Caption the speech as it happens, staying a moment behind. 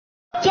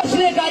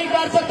जसले गाडी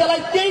काट्छ त्यसलाई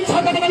त्यही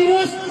छटक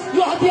दिनुहोस्,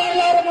 यो हतियार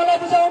ल्याएर मलाई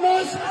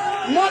बुझाउनुहोस्,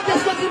 म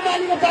त्यसको जिम्मा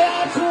लिन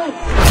तयार छु।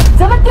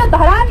 जब त्यो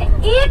धरान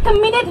 1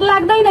 मिनेट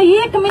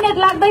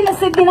लाग्दैन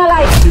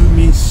सिद्धिनलाई।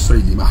 फिल्मी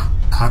शैलीमा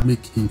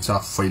धार्मिक हिंसा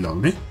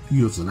फैलाउने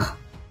योजना।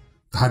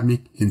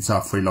 धार्मिक हिंसा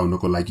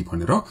फैलाउनको लागि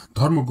भनेर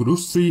धर्मगुरु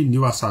श्री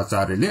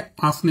निवासाचार्यले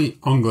आफ्नै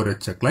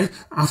अंगरक्षकलाई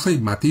आफै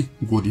माथि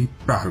गोली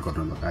प्रहार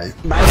गर्न लगाए।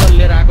 बाइबल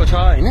लिएर आएको छ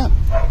हैन,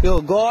 यो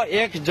ग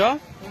 1 ज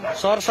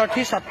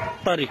 67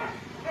 70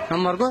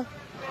 नम्बरको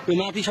यो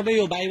माथि सबै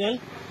यो बाइबल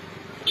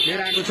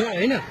लिएर आएको छ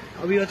हैन।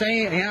 अब यो चाहिँ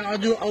यहाँ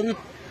अरु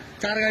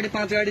 4 गाडी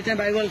 5 गाडी चाहिँ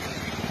बाइबल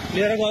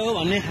लिएर गयो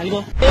भन्ने खालको।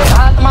 एक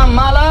हातमा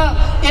माला,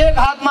 एक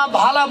हातमा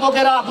भाला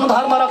बोकेर आफ्नो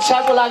धर्म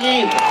रक्षाको लागि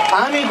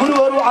हामी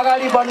गुरुहरू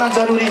अगाडि बढ्न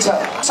जरुरी छ।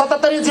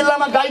 77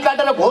 जिल्लामा गाई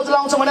काटेर भोज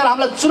लाउँछौं भनेर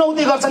हामीलाई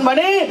चुनौती गर्छन्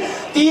भने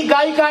ती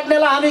गाई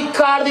काट्नेलाई हामी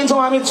काट्दिन्छौं,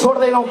 हामी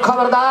छोड्दैनौं।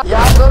 खबरदार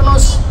याद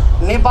गर्नुस्,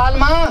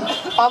 नेपालमा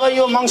अब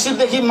यो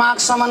मंसिरदेखि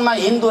माघसम्ममा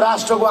हिन्दू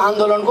राष्ट्रको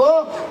आन्दोलनको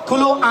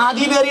ठूलो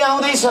आँधी बेरी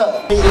आउँदैछ।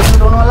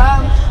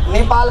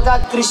 नेपालका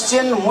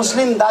क्रिस्चियन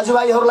मुस्लिम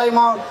दाजुभाइहरूलाई म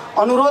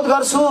अनुरोध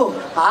गर्छु,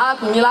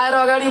 हात मिलाएर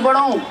अगाडि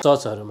बढौं।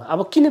 चर्चहरुमा अब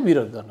किन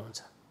विरोध गर्नुहुन्छ?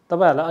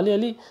 तपाईहरुलाई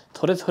अलिअलि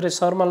थोरै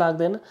शर्म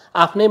लाग्दैन?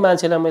 आफ्नै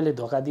मान्छेलाई मैले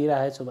धोका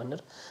दिइरहेको छु भनेर।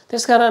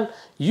 त्यसकारण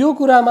यो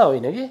कुरामा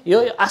होइन कि, यो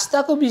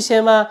आस्थाको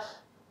विषयमा,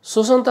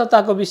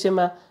 स्वतन्त्रताको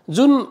विषयमा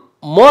जुन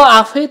म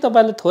आफै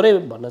तपाईले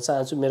थोरै भन्न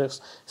चाहन्छु, मेरो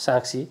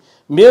साक्षी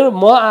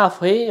म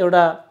आफै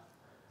एउटा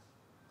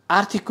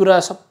आर्थिक कुरा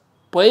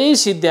सबै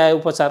सिद्ध्याए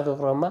उपचारको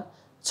क्रममा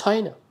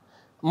छैन।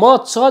 म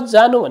चर्च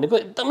जानु भनेको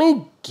एकदमै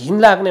घिन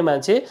लाग्ने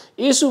मान्छे,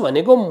 येशू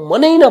भनेको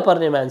मनै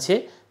नपर्ने मान्छे,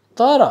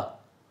 तर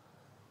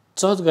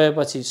चर्च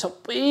गएपछि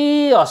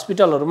सबै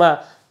हस्पिटलहरुमा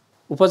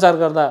उपचार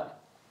गर्दा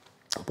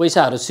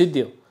पैसाहरु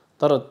सिद्धियो,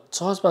 तर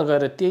चर्चमा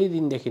गएर त्यही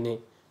दिनदेखि नै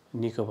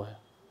निको भयो।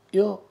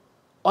 यो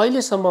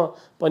अहिलेसम्म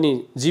पनि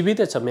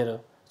जीवितै छ मेरो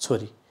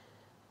छोरी।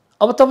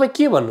 अब तपाई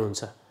के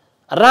भन्नुहुन्छ?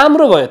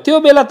 राम्रो भयो, त्यो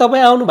बेला तपाई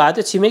आउनु भएको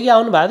थियो, छिमेकी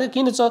आउनु भएको थियो,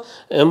 किन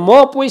म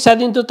पैसा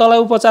दिन्छु तँलाई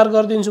उपचार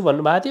गरिदिन्छु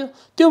भन्नु भएको थियो।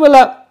 त्यो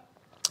बेला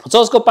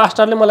चर्चको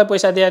पास्टरले मलाई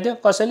पैसा दिएको थियो,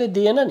 कसैले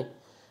दिएन नि।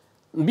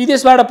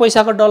 विदेशबाट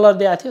पैसाको डलर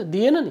दिएको थियो,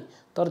 दिएन नि।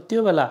 तर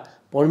त्यो बेला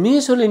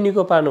परमेश्वरले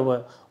निको पार्नुभयो।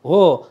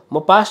 हो, म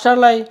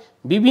पास्टरलाई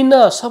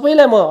विभिन्न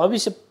सबैलाई म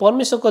अभिषेक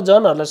परमेश्वरको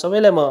जनहरूलाई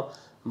सबैलाई म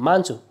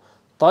मान्छु,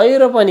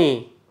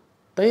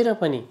 तैर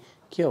पनि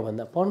के हो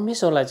भन्दा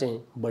परमेश्वरलाई चाहिँ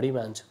बढी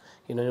मान्छु,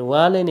 किनभने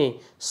उहाँले नै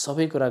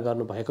सबै कुरा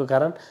गर्नुभएको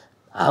कारण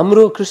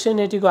हाम्रो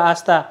क्रिस्चियनिटीको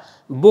आस्था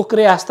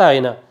बोक्रे आस्था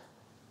होइन।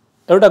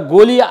 एउटा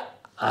गोली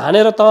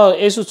हानेर त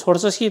येशू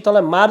छोड्छस् कि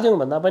तँलाई मार्दिउँ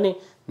भन्दा पनि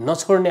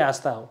नछोड्ने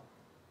आस्था हो।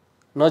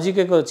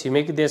 नजिकैको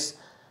छिमेकी देश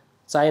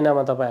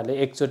चाइनामा तपाईहरुले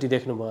एकचोटी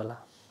देख्नुभयो होला,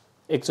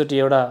 एकचोटी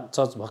एउटा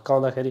चर्च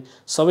भत्काउँदाखेरि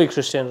सबै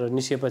क्रिस्चियनहरु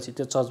निस्केपछि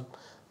त्यो चर्च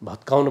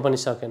भत्काउन पनि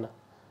सकेन,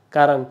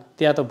 कारण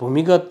त्यहाँ त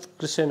भूमिगत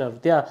क्रिस्चियनहरु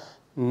त्यहाँ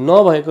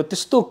नभएको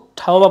त्यस्तो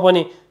ठाउँमा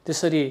पनि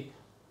त्यसरी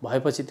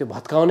भएपछि त्यो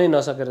भत्काउनै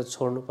नसकेर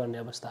छोड्नुपर्ने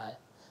अवस्था आयो।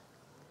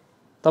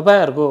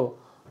 तपाईहरुको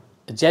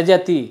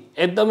ज्याज्याति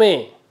एकदमै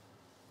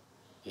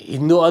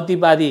हिन्दू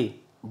अतिवादी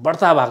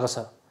बढ्ता भएको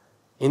छ।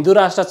 हिन्दू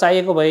राष्ट्र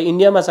चाहिएको भए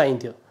इन्डियामा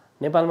चाहिन्थ्यो,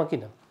 नेपालमा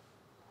किन?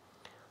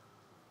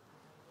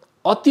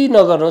 अति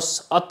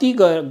नगर्नुहोस्, अति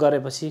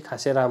गरेपछि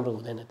खासै राम्रो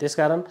हुँदैन।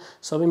 त्यसकारण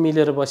सबै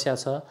मिलेर बसिया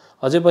छ।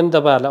 अझै पनि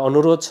तपाईहरुलाई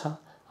अनुरोध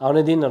छ,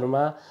 आउने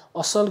दिनहरुमा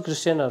असल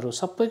क्रिस्चियनहरु,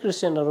 सबै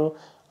क्रिस्चियनहरु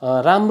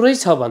राम्रै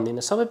छ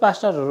भन्दिन, सबै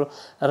पास्टरहरु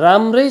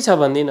राम्रै छ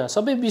भन्दिन,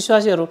 सबै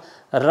विश्वासीहरु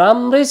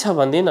राम्रै छ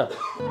भन्दिन।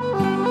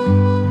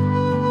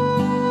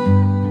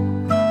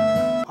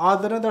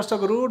 आदरणीय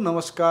दर्शकहरु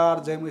नमस्कार,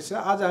 जय मसीह।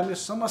 आज हामी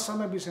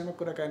समसामयिक विषयमा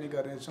कुराकानी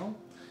गर्नेछौँ।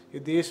 यो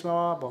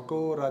देशमा भएको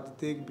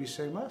राजनीतिक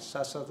विषयमा,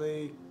 साथसाथै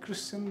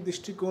क्रिस्चियन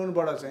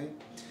दृष्टिकोणबाट चाहिँ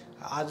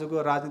आजको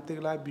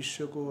राजनीतिकलाई,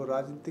 विश्वको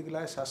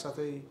राजनीतिकलाई,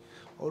 साथसाथै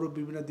अरू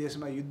विभिन्न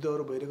देशमा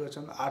युद्धहरू भइरहेका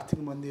छन्, आर्थिक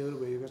मन्दीहरू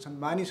भइरहेका छन्,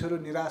 मानिसहरू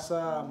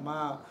निराशामा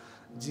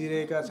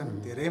जिरहेका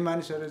छन्। धेरै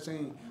मानिसहरू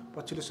चाहिँ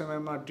पछिल्लो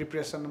समयमा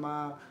डिप्रेसनमा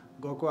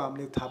गएको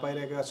हामीले थाहा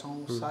पाइरहेका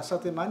छौँ।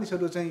 साथसाथै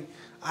मानिसहरू चाहिँ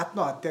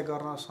आत्महत्या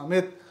गर्न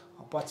समेत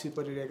पछि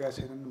परिरहेका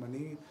छैनन्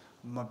भने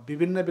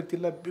विभिन्न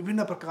व्यक्तिलाई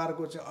विभिन्न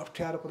प्रकारको चाहिँ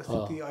अप्ठ्यारो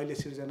परिस्थिति अहिले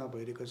सिर्जना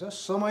भइरहेको छ।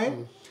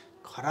 समय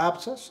खराब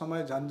छ,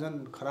 समय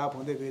झन्झन खराब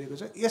हुँदै गइरहेको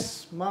छ।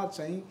 यसमा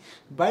चाहिँ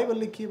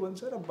बाइबलले के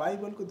भन्छ र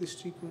बाइबलको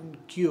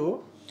दृष्टिकोण के हो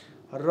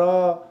र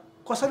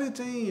कसरी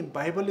चाहिँ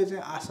बाइबलले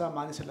चाहिँ आशा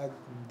मानिसहरूलाई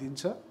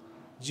दिन्छ,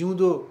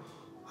 जिउँदो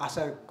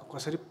आशा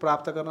कसरी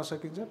प्राप्त गर्न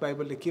सकिन्छ,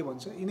 बाइबलले के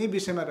भन्छ, यिनै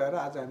विषयमा रहेर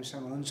आज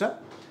हामीसँग हुनुहुन्छ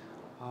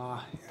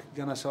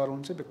एकजना सर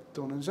हुनुहुन्छ,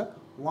 व्यक्ति हुनुहुन्छ,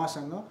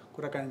 उहाँसँग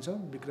कुराकानी छ।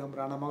 विक्रम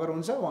राणा मगर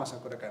हुन्छ, उहाँसँग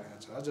कुराकानी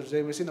हुन्छ। हजुर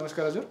जय मसीह,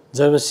 नमस्कार हजुर।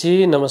 जय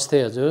मसीह, नमस्ते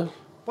हजुर।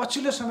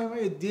 पछिल्लो समयमा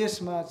यो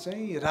देशमा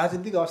चाहिँ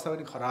राजनीतिक अवस्था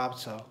पनि खराब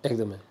छ,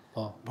 एकदमै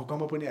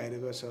भूकम्प पनि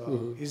आइरहेको छ,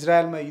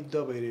 इजरायलमा युद्ध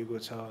भइरहेको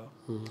छ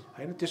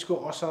हैन, त्यसको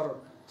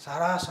असर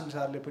सारा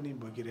संसारले पनि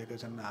भोगिरहेका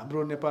छन्।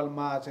 हाम्रो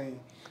नेपालमा चाहिँ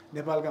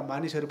नेपालका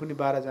मानिसहरू पनि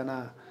 12 जना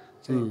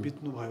चाहिँ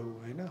बित्नु भयो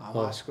हैन,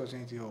 हमासको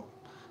चाहिँ त्यो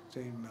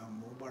चाहिँ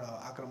बडा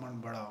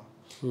आक्रमणबाट।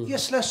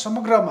 यसलाई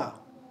समग्रमा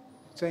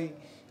चाहिँ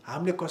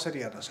हामीले कसरी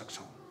हेर्न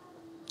सक्छौं?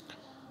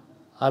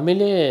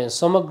 हामीले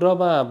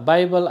समग्रमा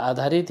बाइबल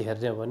आधारित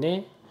हेर्ने हो भने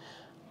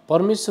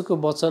परमेश्वरको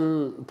वचन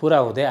पुरा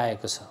हुँदै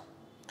आएको छ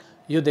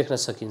यो देख्न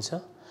सकिन्छ।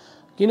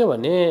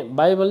 किनभने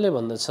बाइबलले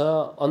भन्दछ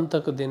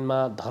अन्तको दिनमा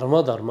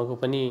धर्मको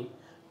पनि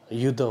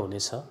युद्ध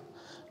हुनेछ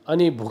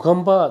अनि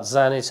भूकम्प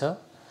जानेछ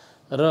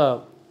र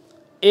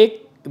एक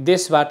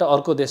देशबाट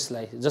अर्को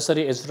देशलाई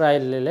जसरी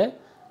इजरायलले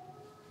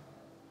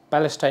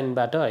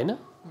प्यालेस्टाइनबाट हैन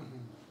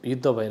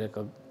युद्ध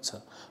भइरहेको छ,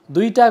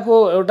 दुईटाको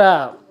एउटा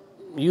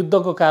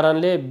युद्धको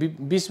कारणले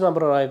बीचमा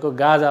रहेको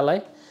गाजालाई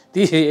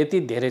यति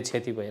धेरै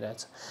क्षति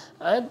भइरहेछ।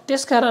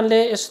 त्यसकारणले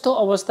यस्तो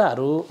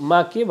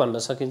अवस्थाहरूमा के भन्न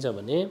सकिन्छ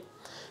भने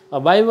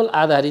बाइबल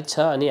आधारित छ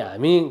अनि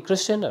हामी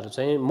क्रिस्चियनहरू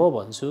चाहिँ म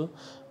भन्छु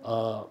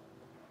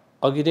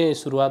अघि नै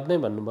सुरुवात नै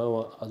भन्नुभयो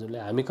हजुरले,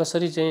 हामी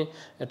कसरी चाहिँ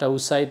एउटा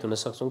उत्साहित हुन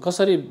सक्छौँ,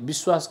 कसरी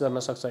विश्वास गर्न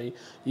सक्छ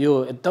यो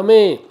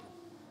एकदमै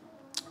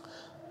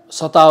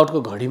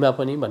सतावटको घडीमा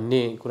पनि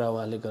भन्ने कुरा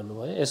उहाँले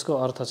गर्नुभयो। यसको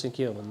अर्थ चाहिँ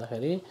के हो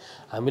भन्दाखेरि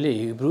हामीले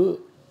हिब्रू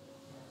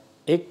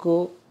 1 को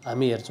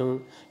हामी हेर्छौँ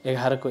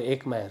 11 को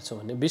 1 मा हेर्छौँ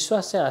भने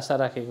विश्वास चाहिँ आशा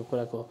राखेको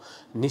कुराको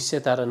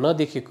निश्चयता र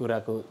नदेखेको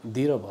कुराको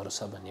दृढ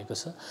भरोसा भनिएको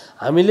छ।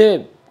 हामीले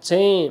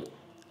चाहिँ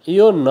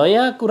यो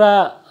नयाँ कुरा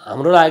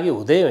हाम्रो लागि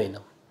हुँदै होइन।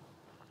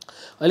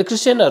 अहिले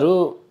क्रिस्चियनहरू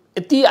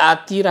यति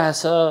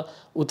आत्तिरहेछ,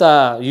 उता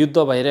युद्ध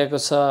भइरहेको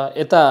छ,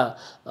 यता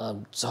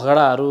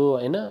झगडाहरू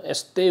हैन,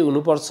 यस्तै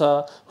हुनुपर्छ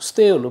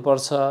उस्तै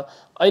हुनुपर्छ।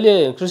 अहिले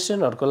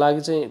क्रिस्चियनहरूको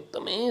लागि चाहिँ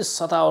एकदमै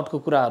सतावटको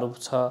कुराहरू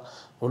छ।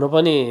 हुन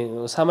पनि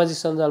सामाजिक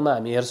सञ्जालमा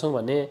हामी हेर्छौँ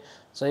भने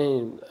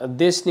चाहिँ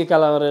देश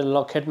निकाला गरेर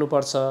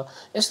लखेट्नुपर्छ,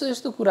 यस्तो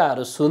यस्तो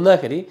कुराहरू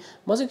सुन्दाखेरि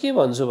म चाहिँ के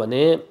भन्छु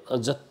भने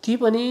जति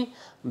पनि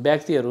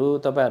व्यक्तिहरू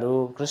तपाईहरू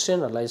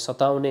क्रिस्चियनहरूलाई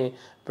सताउने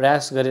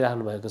प्रयास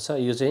गरिराख्नु भएको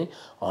छ यो चाहिँ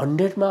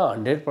 100 मा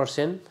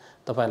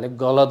 100% तपाईहरूले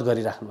गलत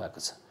गरिराख्नु भएको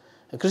छ।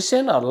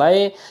 क्रिस्चियनहरूलाई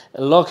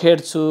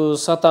लखेट्छु,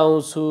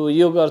 सताउँछु,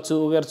 यो गर्छु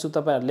उ गर्छु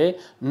तपाईहरूले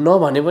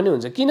नभने पनि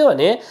हुन्छ।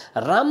 किनभने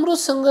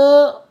राम्रोसँग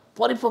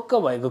परिपक्व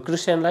भएको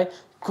क्रिस्चियनलाई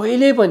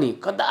कहिले पनि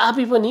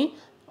कदापि पनि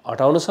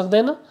हटाउन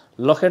सक्दैन,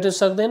 लखेट्न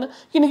सक्दैन।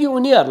 किनकि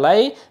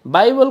उनीहरूलाई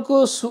बाइबलको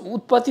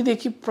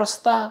उत्पत्तिदेखि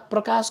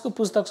प्रकाशको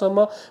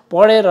पुस्तकसम्म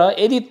पढेर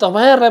यदि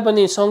तपाईहरूलाई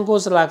पनि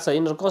सङ्कोच लाग्छ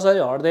यिनीहरू कसरी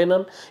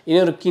हट्दैनन्,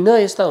 यिनीहरू किन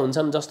यस्ता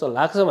हुन्छन् जस्तो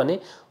लाग्छ भने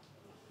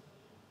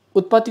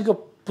उत्पत्तिको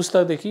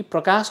पुस्तकदेखि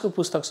प्रकाशको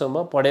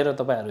पुस्तकसम्म पढेर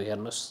तपाईहरू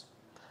हेर्नुहोस्,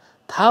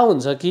 थाहा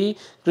हुन्छ कि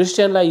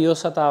क्रिस्चियनलाई यो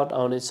सतावट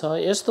आउनेछ,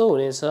 यस्तो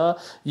हुनेछ,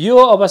 यो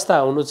अवस्था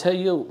हुनु छ,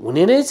 यो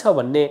हुने नै छ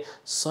भन्ने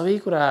सबै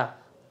कुरा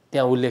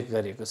त्यहाँ उल्लेख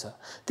गरिएको छ।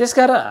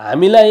 त्यसकारण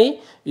हामीलाई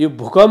यो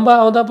भूकम्प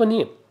आउँदा पनि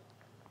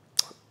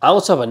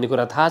आउँछ भन्ने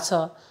कुरा थाहा छ।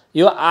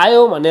 यो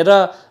आयो भनेर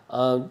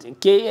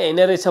केही हैन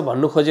रहेछ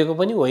भन्नु खोजेको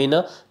पनि होइन,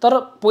 तर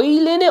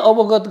पहिले नै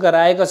अवगत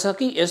गराएको छ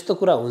कि यस्तो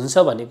कुरा हुन्छ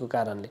भनेको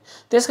कारणले।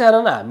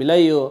 त्यसकारण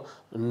हामीलाई यो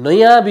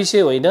नयाँ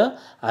विषय होइन,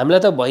 हामीलाई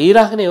त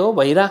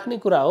भइराख्ने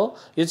कुरा हो।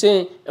 यो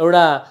चाहिँ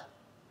एउटा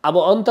अब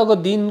अन्तको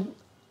दिन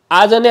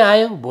आज नै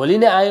आयो भोलि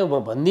नै आयो म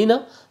भन्दिनँ,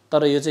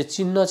 तर यो चाहिँ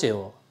चिन्ह चाहिँ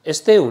हो,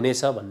 यस्तै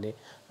हुनेछ भन्ने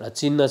र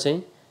चिन्ह चाहिँ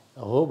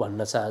हो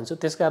भन्न चाहन्छु।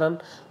 त्यसकारण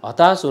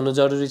हताश हुनु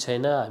जरुरी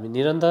छैन। हामी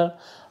निरन्तर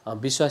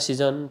विश्वासी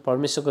जन,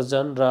 परमेश्वरको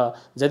जन र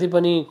जति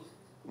पनि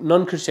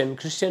नन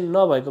क्रिस्चियन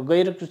नभएको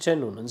गैर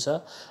क्रिस्चियन हुनुहुन्छ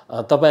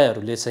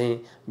तपाईहरूले चाहिँ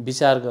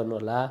विचार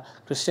गर्नुहोला।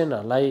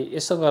 क्रिस्चियनहरूलाई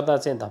यसो गर्दा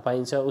चाहिँ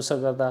धपाइन्छ, उसो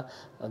गर्दा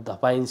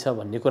धपाइन्छ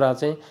भन्ने कुरा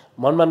चाहिँ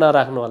मनमा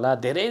नराख्नु होला।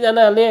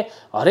 धेरैजनाले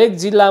हरेक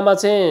जिल्लामा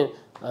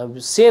चाहिँ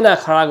सेना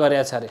खडा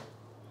गरेछ अरे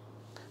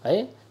है,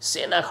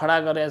 सेना खडा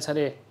गरेछ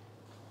अरे।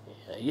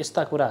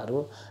 यस्ता कुराहरू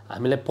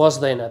हामीलाई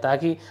पच्दैन,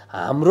 ताकि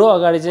हाम्रो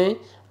अगाडि चाहिँ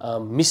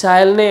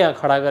मिसाइल नै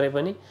खडा गरे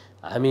पनि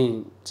हामी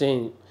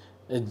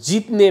चाहिँ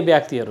जित्ने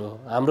व्यक्तिहरू हो।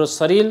 हाम्रो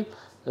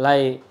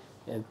शरीरलाई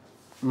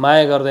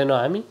माया गर्दैनौँ,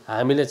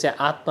 हामीले चाहिँ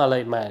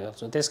आत्मालाई माया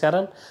गर्छौँ।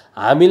 त्यसकारण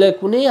हामीलाई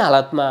कुनै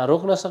हालतमा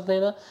रोक्न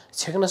सक्दैन,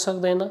 छेक्न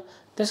सक्दैन।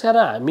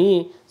 त्यसकारण हामी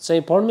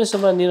चाहिँ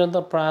परमेश्वरमा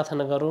निरन्तर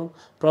प्रार्थना गरौँ,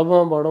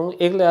 प्रभुमा बढौँ,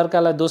 एकले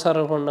अर्कालाई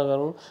दोषारोपण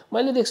नगरौँ।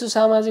 मैले देख्छु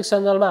सामाजिक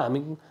सञ्जालमा हामी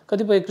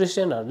कतिपय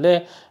क्रिस्चियनहरूले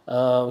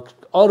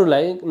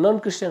अरूलाई नन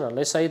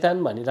क्रिस्चियनहरूलाई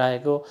शैतान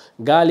भनिरहेको,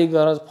 गाली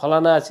गर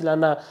फलाना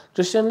चिलाना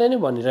क्रिस्चियनले नै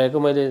भनिरहेको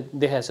मैले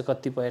देखाएको छु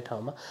कतिपय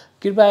ठाउँमा।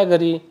 कृपया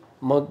गरी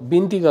म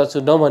बिन्ती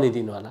गर्छु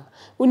नभनिदिनु होला।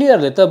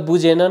 उनीहरूले त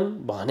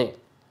बुझेनन् भने,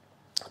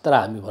 तर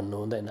हामी भन्नु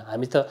हुँदैन।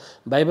 हामी त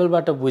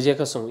बाइबलबाट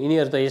बुझेका छौँ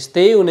यिनीहरू त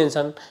यस्तै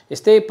हुनेछन्,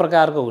 यस्तै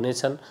प्रकारको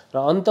हुनेछन् र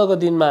अन्तको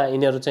दिनमा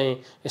यिनीहरू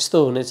चाहिँ यस्तो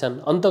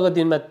हुनेछन्। अन्तको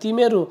दिनमा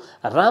तिमीहरू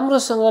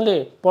राम्रोसँगले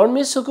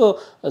परमेश्वरको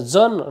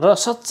जन र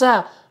सच्चा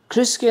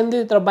ख्रिस्ट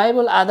केन्द्रित र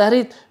बाइबल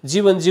आधारित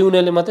जीवन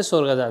जिउनेले मात्रै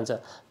स्वर्ग जान्छ।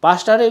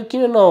 पास्टरै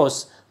किन नहोस्,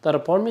 तर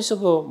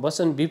परमेश्वरको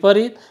वचन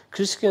विपरीत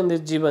ख्रिस्ट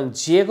केन्द्रित जीवन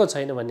जिएको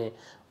छैन भने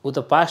ऊ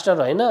त पास्टर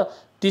होइन,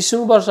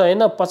 30औं वर्ष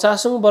होइन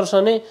 50औं वर्ष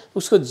नै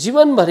उसको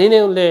जीवनभरि नै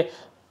उसले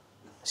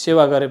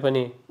सेवा गरे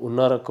पनि ऊ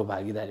नरकको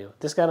भागीदारी हो।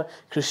 त्यसकारण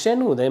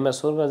क्रिस्चियन हुँदैमा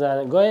स्वर्ग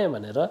गए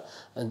भनेर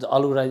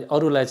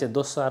अरूलाई चाहिँ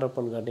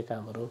दोषारोपण गर्ने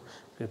कामहरू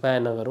कृपया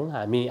नगरौँ।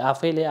 हामी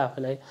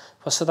आफैलाई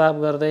पश्चाताप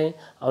गर्दै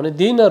आउने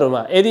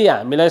दिनहरूमा यदि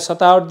हामीलाई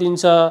सतावट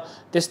दिन्छ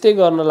त्यस्तै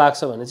गर्न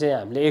लाग्छ भने चाहिँ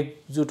हामीले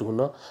एकजुट हुन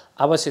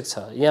आवश्यक छ।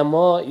 यहाँ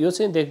म यो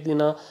चाहिँ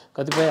देख्दिनँ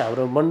कतिपय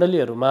हाम्रो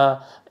मण्डलीहरूमा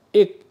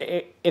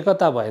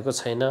एकता भएको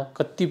छैन,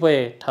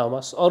 कतिपय ठाउँमा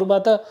अरूमा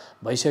त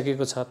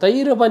भइसकेको छ,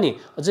 तैर पनि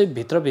अझै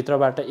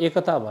भित्रभित्रबाट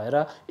एकता भएर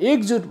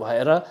एकजुट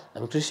भएर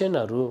हामी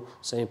क्रिस्चियनहरू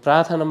चाहिँ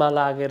प्रार्थनामा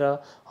लागेर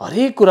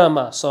हरेक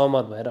कुरामा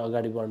सहमत भएर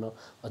अगाडि बढ्न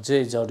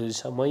अझै जरुरी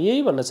छ। म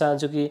यही भन्न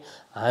चाहन्छु कि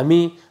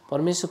हामी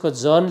परमेश्वरको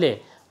जनले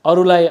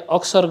अरूलाई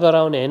अक्सर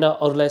गराउने होइन,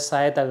 अरूलाई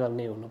सहायता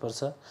गर्ने हुनुपर्छ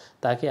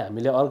ताकि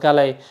हामीले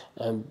अर्कालाई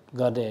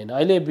गर्ने होइन।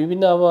 अहिले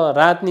विभिन्न अब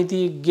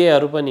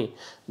राजनीतिज्ञहरू पनि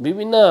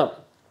विभिन्न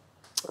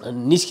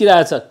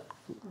निस्किरहेछ,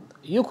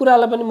 यो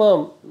कुरालाई पनि म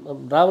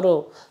राम्रो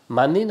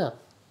मान्दिनँ।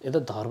 यो त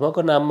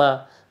धर्मको नाममा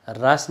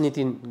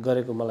राजनीति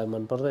गरेको मलाई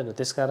मन पर्दैन।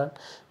 त्यसकारण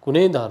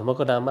कुनै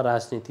धर्मको नाममा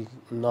राजनीति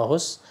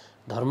नहोस्।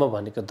 धर्म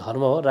भनेको धर्म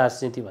हो,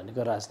 राजनीति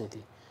भनेको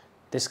राजनीति।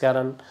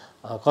 त्यसकारण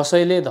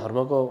कसैले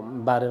धर्मको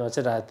बारेमा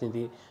चाहिँ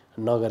राजनीति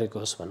नगरेको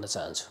होस् भन्न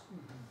चाहन्छु।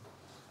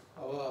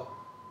 अब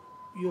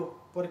यो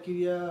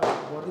प्रक्रिया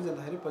बढ्दै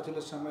जाँदाखेरि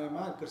पछिल्लो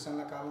समयमा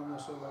कृष्णलाई कालो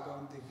मोसो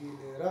लगाउनदेखि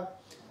लिएर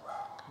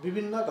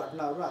विभिन्न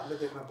घटनाहरू हामीले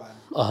देख्न पायौँ।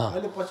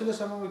 अहिले पछिल्लो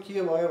समयमा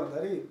के भयो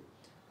भन्दाखेरि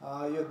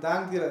यो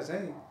दाङतिर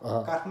चाहिँ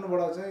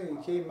काठमाडौँबाट चाहिँ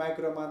केही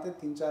माइक्रोमा चाहिँ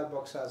 3-4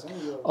 बक्सा चाहिँ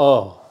यो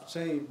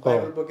चाहिँ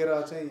बाइबल बोकेर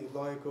चाहिँ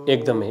लगेको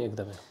एकदमै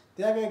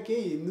त्यहाँका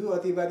केही हिन्दू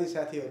अतिवादी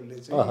साथीहरूले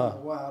चाहिँ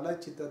उहाँहरूलाई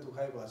चित्त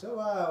दुखाइ भएछ।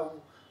 उहाँ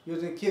यो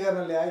चाहिँ के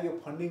गर्न ल्यायो, यो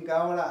फन्डिङ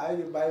कहाँबाट आयो,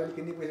 यो बाइबल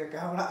किन्ने पैसा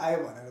कहाँबाट आयो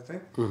भनेर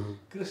चाहिँ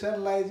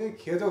क्रिस्चियनलाई चाहिँ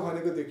खेदो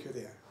खनेको देखियो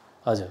त्यहाँ।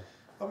 हजुर,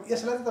 अब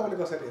यसलाई चाहिँ तपाईँले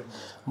कसरी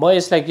हेर्नुहुन्छ? म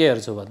यसलाई के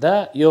हेर्छु भन्दा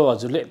यो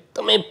हजुरले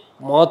एकदमै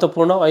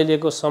महत्त्वपूर्ण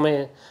अहिलेको समय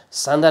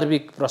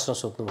सान्दर्भिक प्रश्न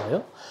सोध्नुभयो।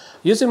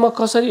 यो चाहिँ म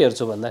कसरी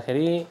हेर्छु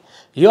भन्दाखेरि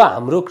यो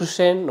हाम्रो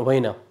क्रिस्चियन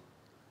होइन,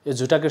 यो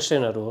झुटा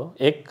क्रिस्चियनहरू हो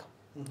एक।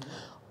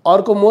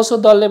 अर्को मोसो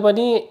दलले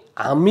पनि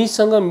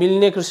हामीसँग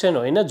मिल्ने क्रिस्चियन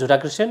होइन, झुटा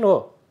क्रिस्चियन हो।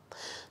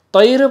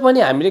 तैर पनि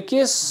हामीले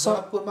के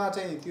जनकपुरमा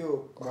चाहिँ त्यो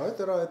भयो,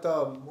 तर यता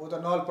उता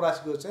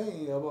नवलपरासीको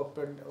चाहिँ अब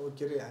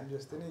के अरे हामी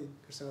जस्तै नै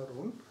क्रिस्चियनहरू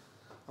हुन्।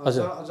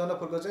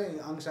 जनकपुरको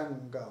चाहिँ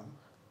आङसाङका हुन्।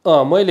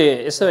 मैले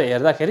यसो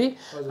हेर्दाखेरि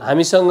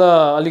हामीसँग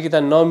अलिकति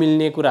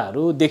नमिल्ने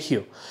कुराहरू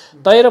देखियो।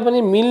 तैर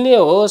पनि मिल्ने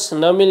होस्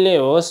नमिल्ने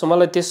होस्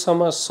मलाई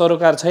त्यससम्म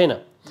सरोकार छैन।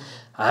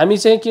 हामी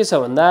चाहिँ के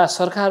छ भन्दा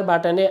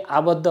सरकारबाट नै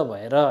आबद्ध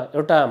भएर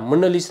एउटा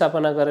मण्डली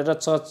स्थापना गरेर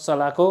चर्च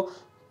चलाएको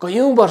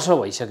कयौँ वर्ष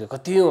भइसक्यो,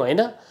 कतिौँ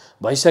होइन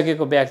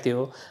भइसकेको व्यक्ति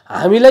हो।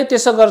 हामीलाई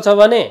त्यसो गर्छ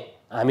भने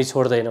हामी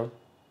छोड्दैनौँ।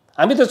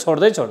 हामी त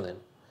छोड्दैनौँ।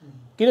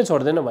 किन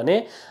छोड्दैनौँ भने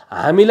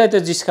हामीलाई त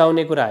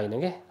जिस्काउने कुरा होइन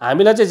कि,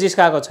 हामीलाई चाहिँ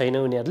जिस्काएको छैन।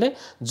 उनीहरूले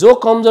जो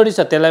कमजोरी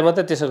छ त्यसलाई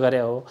मात्रै त्यसो गरे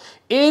हो।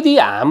 यदि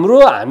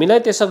हामीलाई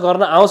त्यसो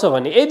गर्न आउँछ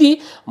भने, यदि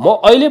म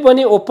अहिले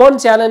पनि ओपन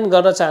च्यालेन्ज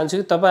गर्न चाहन्छु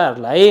कि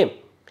तपाईँहरूलाई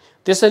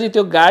त्यसरी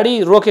त्यो गाडी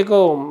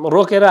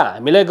रोकेर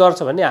हामीलाई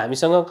गर्छ भने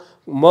हामीसँग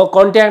म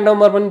कन्ट्याक्ट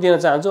नम्बर पनि दिन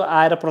चाहन्छु,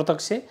 आएर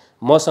प्रत्यक्ष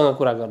मसँग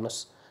कुरा गर्नुहोस्।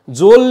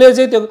 जसले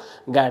चाहिँ त्यो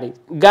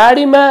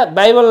गाडीमा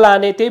बाइबल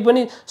लाने, त्यही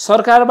पनि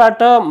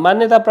सरकारबाट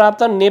मान्यता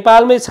प्राप्त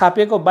नेपालमै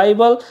छापेको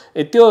बाइबल,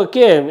 त्यो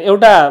के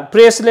एउटा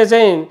प्रेसले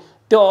चाहिँ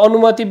त्यो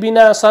अनुमति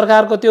बिना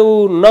सरकारको त्यो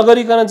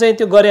नगरिकन चाहिँ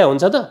त्यो गरे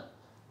हुन्छ त?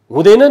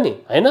 हुँदैन नि,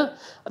 होइन?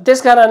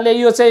 त्यसकारणले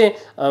यो चाहिँ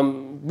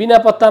बिना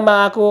पत्तामा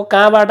आएको,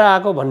 कहाँबाट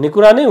आएको भन्ने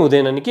कुरा नै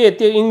हुँदैन नि। के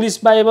त्यो इङ्ग्लिस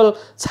बाइबल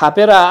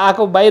छापेर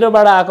आएको,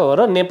 बाहिरबाट आएको हो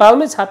र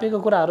नेपालमै छापेको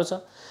कुराहरू छ।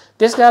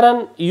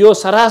 त्यसकारण यो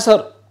सरासर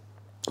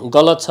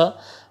गलत छ।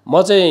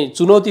 म चाहिँ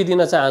चुनौती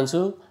दिन चाहन्छु।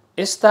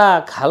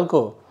 यस्ता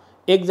खालको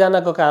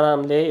एकजनाको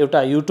कारणले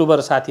एउटा युट्युबर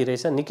साथी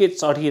रहेछ, निकै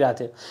चढिरहेको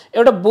थियो।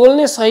 एउटा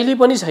बोल्ने शैली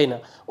पनि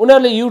छैन,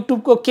 उनीहरूले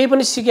युट्युबको केही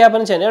पनि सिकेका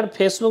पनि छैन। एउटा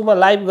फेसबुकमा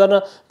लाइभ गर्न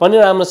पनि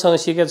राम्रोसँग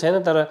सिकेको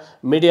छैन, तर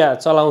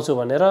मिडिया चलाउँछु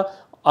भनेर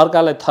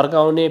अर्कालाई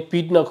थर्काउने,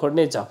 पिट्न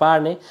खोज्ने,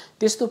 झपार्ने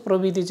त्यस्तो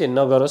प्रविधि चाहिँ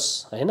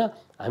नगरोस्, होइन?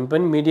 हामी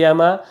पनि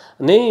मिडियामा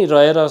नै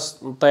रहेर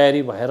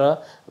तयारी भएर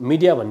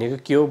मिडिया भनेको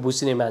के हो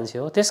बुझ्ने मान्छे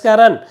हो।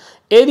 त्यसकारण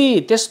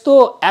यदि त्यस्तो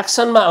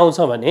एक्सनमा आउँछ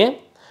भने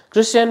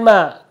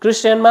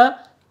क्रिस्चियनमा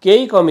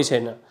केही कमी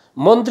छैन।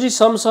 मन्त्री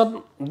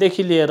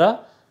संसददेखि लिएर,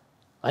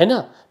 होइन,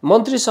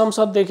 मन्त्री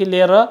संसददेखि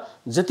लिएर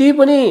जति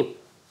पनि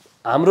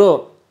हाम्रो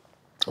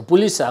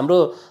पुलिस, हाम्रो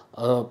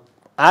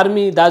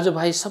आर्मी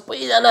दाजुभाइ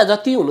सबैजना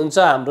जति हुनुहुन्छ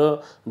हाम्रो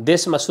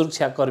देशमा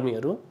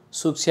सुरक्षाकर्मीहरू,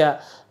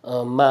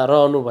 सुरक्षामा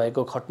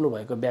रहनुभएको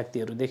खट्नुभएको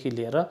व्यक्तिहरूदेखि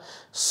लिएर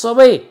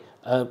सबै,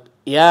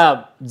 या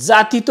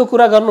जातिको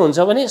कुरा गर्नुहुन्छ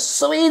भने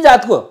सबै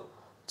जातको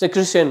चाहिँ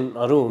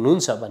क्रिस्चियनहरू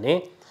हुनुहुन्छ भने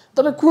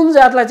तपाईँ कुन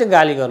जातलाई चाहिँ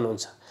गाली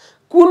गर्नुहुन्छ,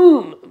 कुन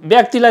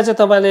व्यक्तिलाई चाहिँ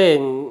तपाईँले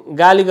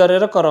गाली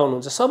गरेर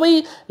कराउनुहुन्छ?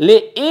 सबैले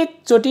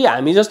एकचोटि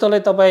हामी जस्तोलाई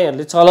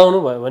तपाईँहरूले चलाउनु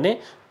भयो भने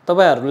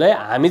तपाईँहरूलाई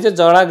हामी चाहिँ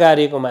जडा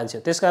गारिएको मान्छे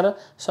हो। त्यसकारण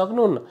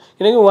सक्नुहुन्न,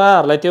 किनकि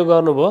उहाँहरूलाई त्यो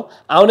गर्नुभयो।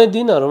 आउने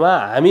दिनहरूमा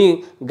हामी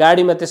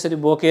गाडीमा त्यसरी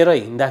बोकेर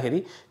हिँड्दाखेरि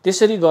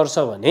त्यसरी गर्छ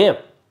भने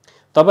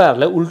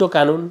तपाईँहरूलाई उल्टो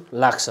कानुन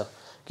लाग्छ।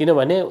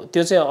 किनभने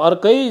त्यो चाहिँ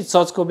अर्कै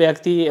चर्चको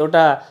व्यक्ति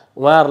एउटा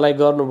उहाँहरूलाई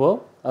गर्नुभयो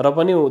र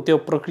पनि त्यो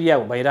प्रक्रिया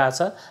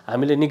भइरहेछ,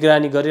 हामीले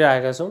निगरानी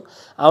गरिरहेका छौँ।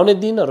 आउने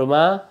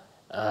दिनहरूमा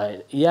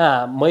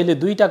यहाँ मैले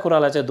दुईटा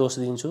कुरालाई चाहिँ दोष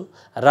दिन्छु।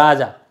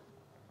 राजा,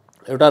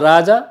 एउटा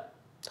राजा,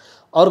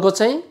 अर्को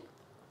चाहिँ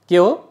के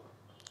हो,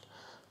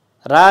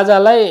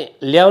 राजालाई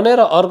ल्याउने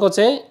र अर्को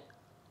चाहिँ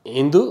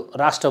हिन्दू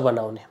राष्ट्र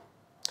बनाउने।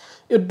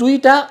 यो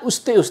दुईटा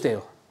उस्तै उस्तै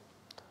हो।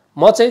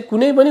 म चाहिँ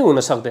कुनै पनि हुन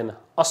सक्दैन,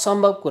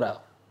 असम्भव कुरा हो।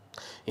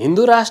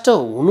 हिन्दू राष्ट्र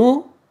हुनु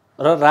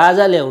र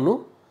राजा ल्याउनु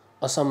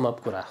असम्भव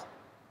कुरा हो।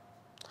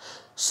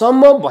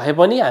 सम्भव भए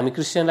पनि हामी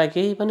क्रिस्चियनलाई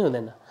केही पनि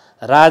हुँदैन।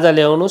 राजा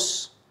ल्याउनुस्,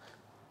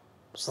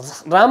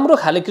 राम्रो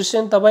खाले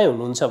क्रिस्चियन तपाईँ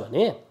हुनुहुन्छ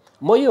भने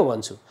म यो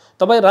भन्छु,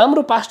 तपाईँ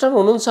राम्रो पास्टर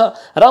हुनुहुन्छ,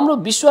 राम्रो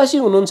विश्वासी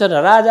हुनुहुन्छ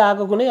र राजा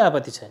आएको कुनै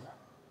आपत्ति छैन।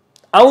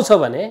 आउँछ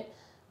भने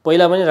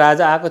पहिला पनि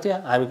राजा आएको थियो,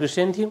 हामी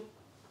क्रिस्चियन थियौँ,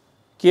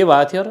 के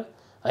भएको थियो र,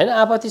 होइन,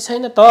 आपत्ति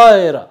छैन।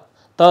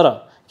 तर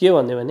के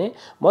भन्यो भने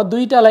म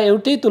दुईटालाई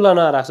एउटै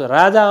तुलना राख्छु,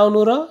 राजा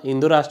आउनु र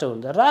हिन्दू राष्ट्र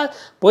हुन्छ।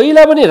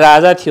 पहिला पनि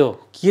राजा थियो,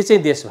 के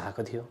चाहिँ देश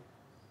भएको थियो,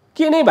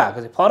 के नै भएको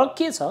थियो, फरक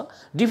के छ,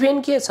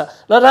 डिफेन्ड के छ।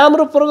 ल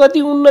राम्रो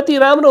प्रगति उन्नति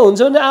राम्रो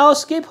हुन्छ भने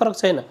आओस्, केही फरक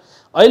छैन।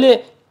 अहिले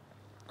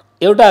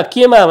एउटा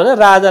केमा भने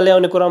राजा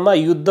ल्याउने क्रममा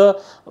युद्ध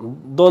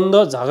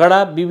द्वन्द्व झगडा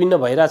विभिन्न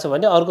भइरहेछ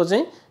भने अर्को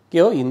चाहिँ के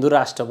हो, हिन्दू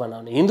राष्ट्र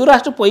बनाउने। हिन्दू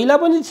राष्ट्र पहिला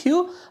पनि थियो,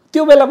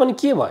 त्यो बेला पनि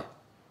के भयो,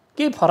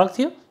 केही फरक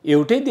थियो,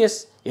 एउटै देश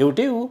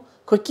एउटै ऊ।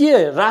 खो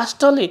के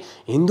राष्ट्रले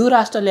हिन्दू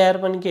राष्ट्र ल्याएर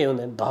पनि केही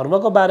हुँदैन।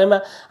 धर्मको बारेमा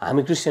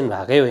हामी क्रिस्चियन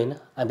भएकै होइन,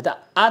 हामी त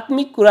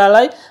आत्मिक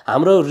कुरालाई,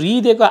 हाम्रो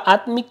हृदयको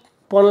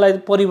आत्मिकपनलाई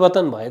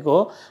परिवर्तन भएको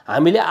हो।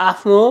 हामीले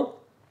आफ्नो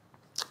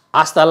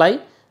आस्थालाई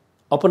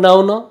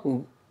अपनाउन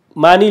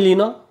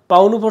मानिलिन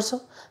पाउनुपर्छ।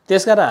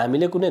 त्यसकारण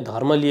हामीले कुनै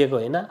धर्म लिएको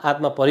होइन,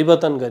 आत्मा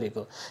परिवर्तन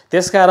गरेको।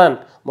 त्यसकारण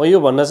म यो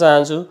भन्न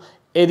चाहन्छु,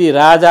 यदि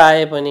राजा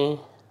आए पनि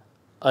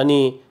अनि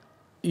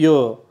यो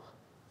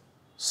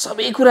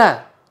सबै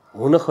कुरा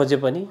हुन खोजे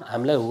पनि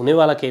हामीलाई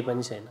हुनेवाला केही पनि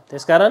छैन।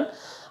 त्यसकारण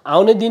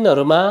आउने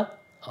दिनहरूमा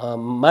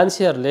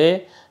मान्छेहरूले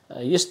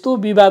यस्तो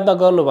विवादमा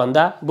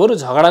गर्नुभन्दा बरु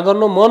झगडा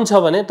गर्नु मन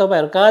छ भने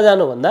तपाईँहरू कहाँ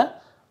जानु भन्दा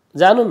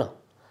जानु न,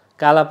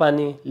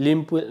 कालापानी,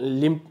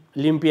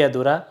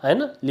 लिम्पियाधुरा,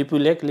 होइन,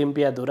 लिपुलेक,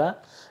 लिम्पियाधुरा,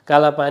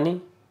 कालापानी,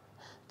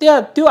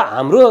 त्यहाँ त्यो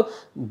हाम्रो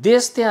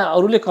देश त्यहाँ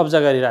अरूले कब्जा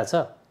गरिरहेछ।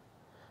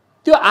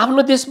 त्यो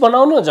आफ्नो देश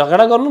बनाउनु,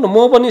 झगडा गर्नु न,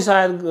 म पनि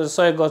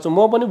सहयोग गर्छु।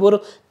 म पनि बरु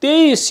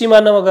त्यही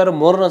सिमानामा गएर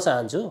मर्न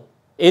चाहन्छु।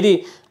 यदि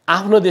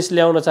आफ्नो देश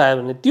ल्याउन चाह्यो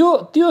भने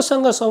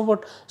त्योसँग सपोर्ट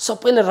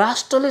सबैले,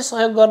 राष्ट्रले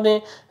सहयोग गर्ने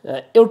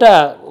एउटा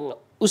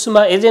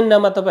उसमा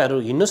एजेन्डामा तपाईँहरू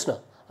हिँड्नुहोस् न,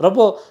 र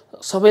पो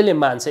सबैले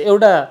मान्छ।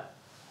 एउटा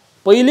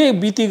पहिले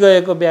बिति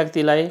गएको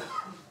व्यक्तिलाई,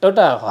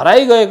 एउटा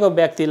हराइगएको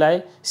व्यक्तिलाई,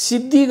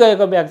 सिद्धि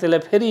गएको व्यक्तिलाई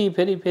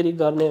फेरि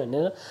गर्ने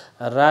भनेर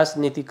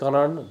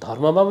राजनीतिकरण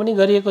धर्ममा पनि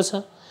गरिएको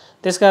छ।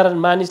 त्यसकारण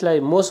मानिसलाई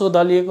मोसो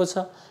दलिएको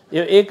छ।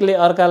 यो एकले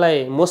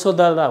अर्कालाई मोसो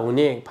दल्दा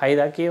हुने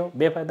फाइदा के हो,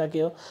 बेफाइदा के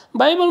हो?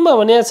 बाइबलमा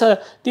भनेको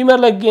छ,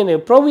 तिमीहरूलाई के ने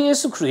प्रभु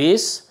येशू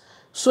ख्रीष्ट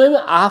स्वयं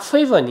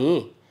आफै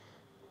पनि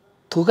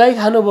थुकाइ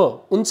खानुभयो,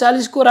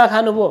 39 कोरा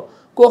खानुभयो,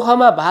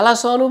 कोखमा भाला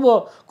सहनुभयो,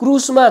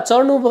 क्रुसमा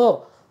चढ्नुभयो।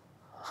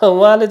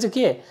 उहाँले चाहिँ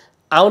के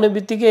आउने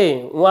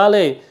बित्तिकै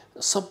उहाँले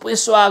सबै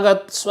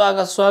स्वागत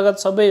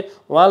सबै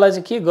उहाँलाई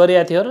चाहिँ के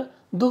गरेका थियो र,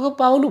 दुःख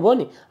पाउनुभयो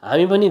नि।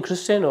 हामी पनि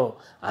क्रिस्चियन हो,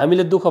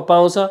 हामीले दुःख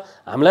पाउँछ,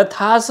 हामीलाई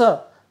थाहा छ।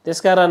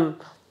 त्यसकारण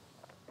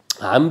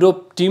हाम्रो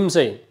टिम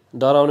चाहिँ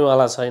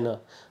डराउनेवाला छैन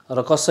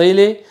र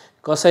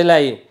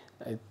कसैलाई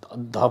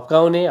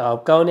धप्काउने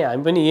हप्काउने,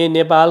 हामी पनि यही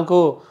नेपालको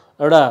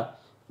एउटा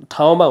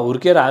ठाउँमा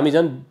हुर्केर, हामी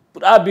झन्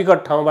पुरा विकट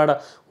ठाउँबाट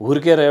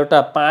हुर्केर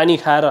एउटा पानी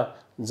खाएर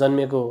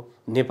जन्मेको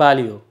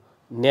नेपाली हो,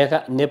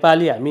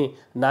 नेपाली हामी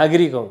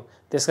नागरिक हौँ।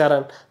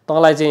 त्यसकारण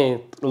तँलाई चाहिँ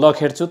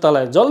लखेड्छु,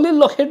 तँलाई जसले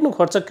लखेड्नु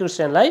खोज्छ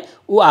क्रिस्चियनलाई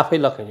ऊ आफै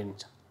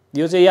लखेडिन्छ।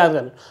 यो चाहिँ याद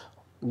गर्नु,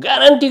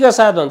 ग्यारेन्टीका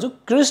साथ भन्छु,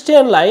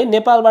 क्रिस्चियनलाई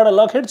नेपालबाट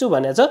लखेड्छु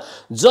भनेको छ,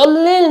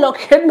 जसले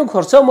लखेड्नु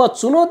खोज्छ म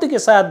चुनौतीको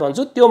साथ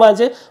भन्छु, त्यो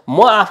मान्छे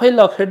म आफै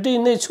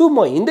लखेडिँदैछु,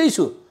 म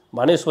हिँड्दैछु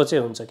भने सोचे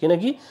हुन्छ।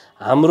 किनकि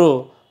हाम्रो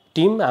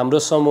टिम, हाम्रो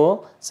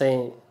समूह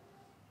चाहिँ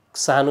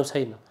सानो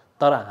छैन।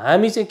 तर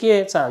हामी चाहिँ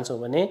के चाहन्छौँ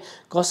भने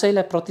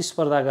कसैलाई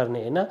प्रतिस्पर्धा गर्ने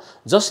होइन।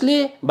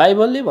 जसले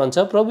बाइबलले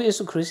भन्छ, प्रभु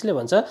येशू ख्रीष्टले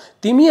भन्छ,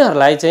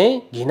 तिमीहरूलाई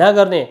चाहिँ घृणा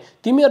गर्ने,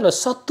 तिमीहरूलाई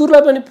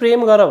शत्रुलाई पनि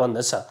प्रेम गर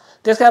भन्दछ।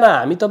 त्यसकारण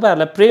हामी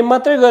तपाईँहरूलाई प्रेम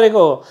मात्रै गरेको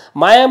हो,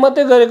 माया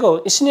मात्रै गरेको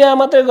हो, स्नेह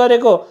मात्रै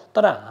गरेको हो।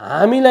 तर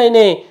हामीलाई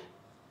नै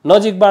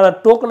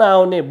नजिकबाट टोक्न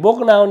आउने,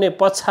 बोक्न आउने,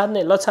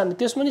 पछार्ने, लछार्ने,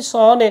 त्यसमा नि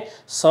सहने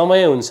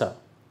समय हुन्छ।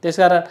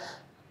 त्यसकारण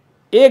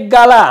एक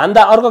गाला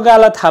हान्दा अर्को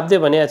गाला थाप्दे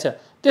भनेको छ,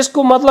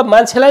 त्यसको मतलब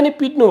मान्छेलाई नै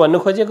पिट्नु भन्नु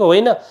खोजेको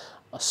होइन।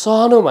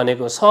 सहनु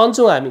भनेको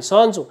सहन्छौँ, हामी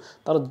सहन्छौँ,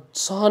 तर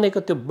सहनेको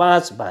त्यो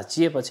बाँच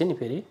भाँचिएपछि नि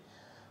फेरि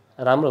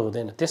राम्रो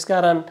हुँदैन।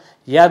 त्यसकारण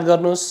याद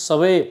गर्नुहोस्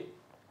सबै,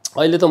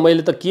 अहिले त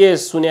मैले त के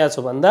सुनेको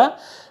छु भन्दा,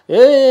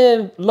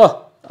 ल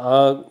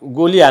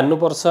गोली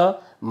हान्नुपर्छ,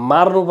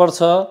 मार्नुपर्छ,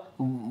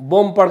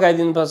 बम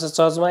पड्काइदिनुपर्छ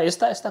चर्चमा,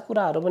 यस्ता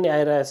कुराहरू पनि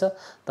आइरहेछ।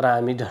 तर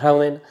हामी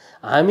डराउँदैन।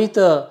 हामी त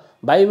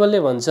बाइबलले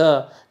भन्छ,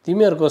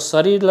 तिमीहरूको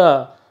शरीर र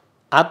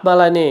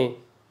आत्मालाई नै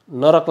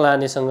नरक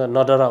लानेसँग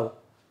नडराऊ,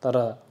 तर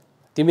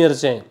तिमीहरू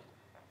चाहिँ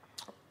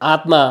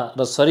आत्मा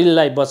र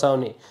शरीरलाई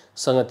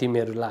बचाउनेसँग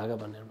तिमीहरू लाग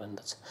भनेर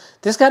भन्दछ।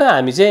 त्यसकारण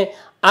हामी चाहिँ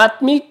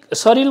आत्मिक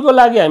शरीरको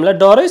लागि हामीलाई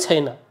डरै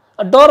छैन।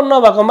 डर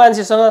नभएको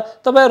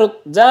मान्छेसँग तपाईँहरू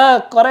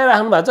जहाँ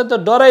कराइराख्नु भएको छ त्यो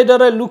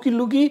डराइ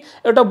लुकी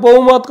एउटा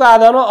बहुमतको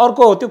आधारमा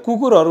अर्को हो त्यो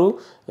कुकुरहरू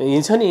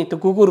हिँड्छ नि, त्यो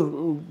कुकुर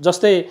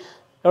जस्तै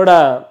एउटा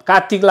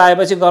कार्तिक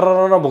लागेपछि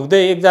गरेर भुक्दै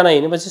एकजना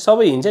हिँडेपछि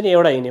सबै हिँड्छ नि,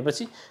 एउटा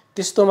हिँडेपछि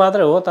त्यस्तो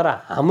मात्रै हो। तर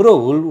हाम्रो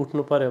हुल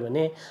उठ्नु पर्यो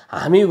भने,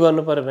 हामी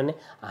गर्नु पर्यो भने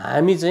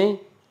हामी चाहिँ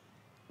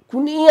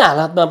कुनै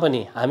हालतमा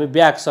पनि हामी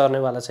ब्याक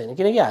सर्नेवाला छैन,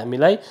 किनकि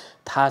हामीलाई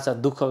थाहा छ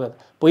दुःख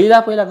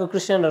पहिलाको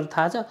क्रिस्चियनहरू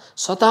थाहा छ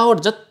सतावट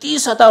जति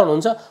सतावट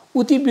हुन्छ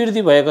उति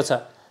वृद्धि भएको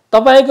छ।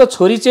 तपाईँको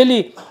छोरीचेली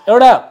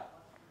एउटा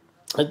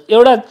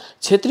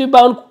क्षेत्री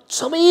बाहुन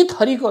सबै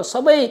थरीको,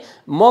 सबै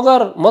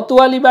मगर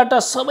मतुवालीबाट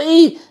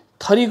सबै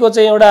थरीको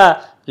चाहिँ एउटा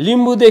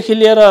लिम्बूदेखि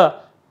लिएर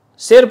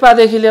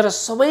शेर्पादेखि लिएर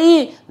सबै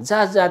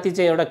जाति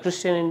चाहिँ एउटा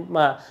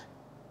क्रिस्चियनमा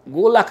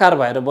गोलाकार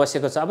भएर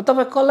बसेको छ। अब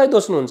तपाईँ कसलाई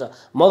दोस्नुहुन्छ?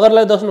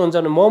 मगरलाई दोस्नुहुन्छ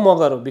भने म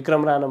मगर हो,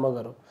 विक्रम राणा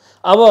मगर हो।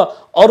 अब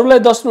अरूलाई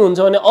दोस्नुहुन्छ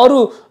भने अरू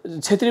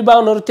क्षेत्री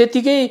बाहुनहरू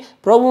त्यतिकै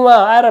प्रभुमा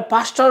आएर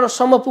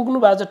पास्टरसम्म पुग्नु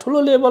भएको छ, ठुलो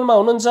लेभलमा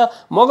हुनुहुन्छ।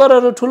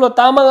 मगरहरू ठुलो,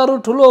 तामाङहरू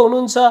ठुलो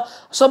हुनुहुन्छ,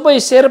 सबै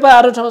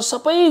शेर्पाहरू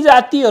सबै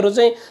जातिहरू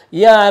चाहिँ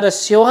यहाँ आएर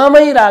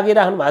सेवामै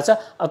लागिराख्नु भएको छ।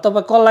 अब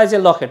तपाईँ कसलाई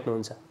चाहिँ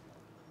लखेट्नुहुन्छ?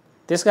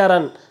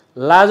 त्यसकारण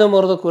लाजो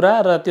मर्दो कुरा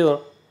र त्यो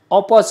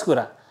अपच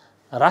कुरा,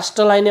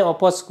 राष्ट्रलाई नै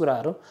अपच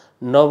कुराहरू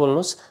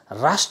नबोल्नुहोस्।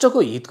 राष्ट्रको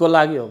हितको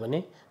लागि हो भने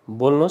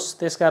बोल्नुहोस्।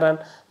 त्यसकारण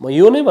म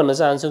यो नै भन्न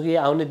चाहन्छु कि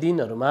आउने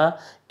दिनहरूमा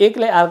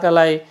एकले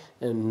अर्कालाई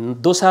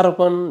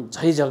दोषारोपण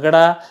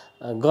झैझगडा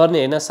गर्ने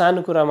होइन,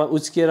 सानो कुरामा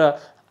उच्किएर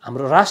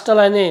हाम्रो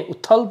राष्ट्रलाई नै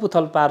उथल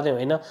पुथल पार्ने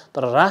होइन,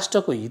 तर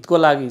राष्ट्रको हितको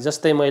लागि।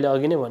 जस्तै मैले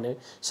अघि नै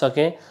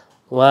भनिसकेँ,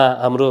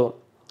 उहाँ हाम्रो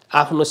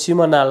आफ्नो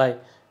सिमानालाई,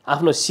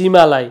 आफ्नो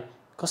सीमालाई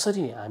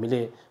कसरी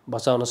हामीले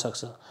बचाउन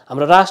सक्छ,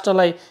 हाम्रो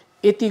राष्ट्रलाई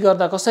यति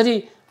गर्दा कसरी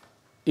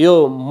यो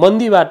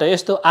मन्दीबाट,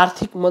 यस्तो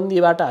आर्थिक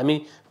मन्दीबाट हामी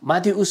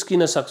माथि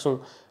उस्किन सक्छौँ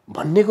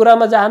भन्ने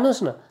कुरामा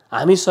जानुहोस् न,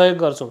 हामी सहयोग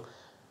गर्छौँ।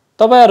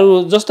 तपाईँहरू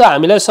जस्तो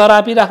हामीलाई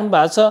सरापिराख्नु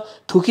भएको छ,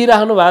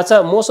 थुकिराख्नु भएको छ,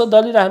 मोसो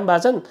दलिराख्नु भएको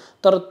छ नि,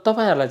 तर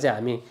तपाईँहरूलाई चाहिँ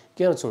हामी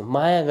के गर्छौँ?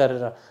 माया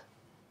गरेर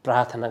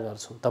प्रार्थना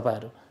गर्छौँ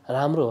तपाईँहरू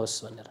राम्रो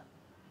होस् भनेर।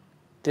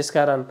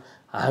 त्यसकारण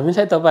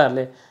हामीलाई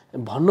तपाईँहरूले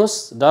भन्नुहोस्,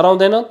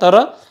 डराउँदैन। तर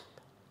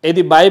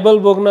यदि बाइबल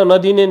बोक्न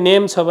नदिने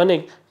नेम छ भने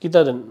कि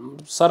त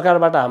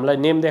सरकारबाट हामीलाई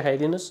नेम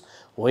देखाइदिनुहोस्,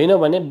 होइन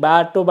भने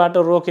बाटो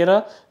रोकेर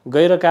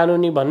गैर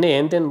कानुनी भन्ने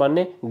हेनतेन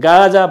भन्ने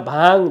गाँजा,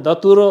 भाङ,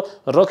 धतुरो,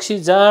 रक्सी,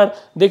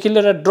 जाँडदेखि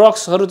लिएर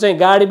ड्रग्सहरू चाहिँ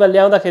गाडीमा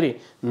ल्याउँदाखेरि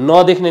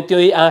नदेख्ने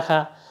त्यही आँखा।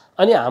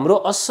 अनि हाम्रो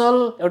असल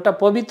एउटा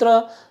पवित्र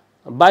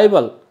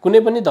बाइबल, कुनै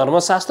पनि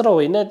धर्मशास्त्र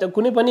होइन, त्यो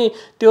कुनै पनि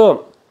त्यो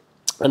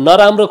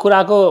नराम्रो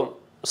कुराको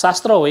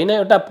शास्त्र होइन,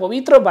 एउटा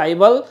पवित्र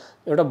बाइबल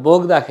एउटा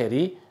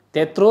बोक्दाखेरि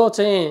त्यत्रो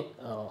चाहिँ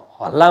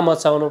हल्ला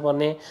मचाउनु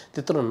पर्ने,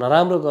 त्यत्रो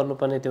नराम्रो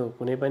गर्नुपर्ने त्यो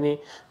कुनै पनि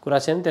कुरा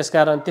छैन।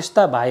 त्यसकारण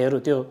त्यस्ता भाइहरू,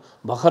 त्यो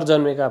भर्खर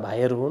जन्मेका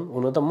भाइहरू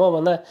हुनु त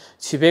मभन्दा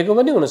छिपेको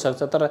पनि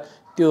हुनसक्छ, तर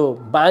त्यो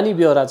बानी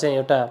बेहोरा चाहिँ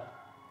एउटा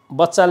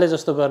बच्चाले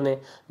जस्तो गर्ने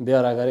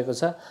बेहोरा गरेको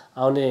छ।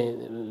 आउने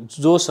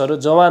जोसहरू,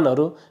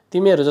 जवानहरू,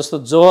 तिमीहरू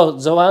जस्तो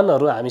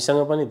जवानहरू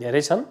हामीसँग पनि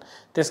धेरै छन्।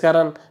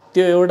 त्यसकारण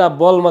त्यो एउटा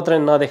बल मात्रै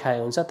नदेखाए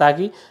हुन्छ,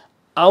 ताकि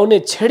आउने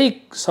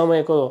क्षणिक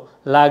समयको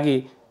लागि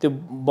त्यो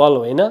बल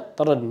होइन,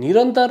 तर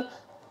निरन्तर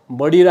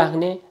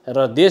बढिराख्ने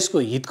र देशको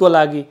हितको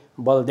लागि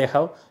बल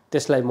देखाऊ।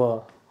 त्यसलाई म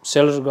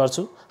सेल्युट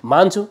गर्छु,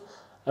 मान्छु।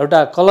 एउटा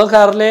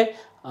कलाकारले,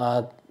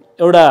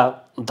 एउटा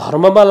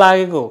धर्ममा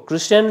लागेको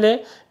क्रिस्चियनले,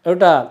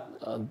 एउटा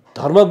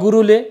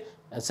धर्मगुरुले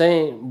चाहिँ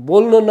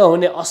बोल्नु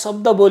नहुने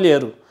अशब्द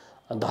बोलीहरू,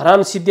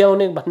 धरान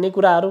सिद्ध्याउने भन्ने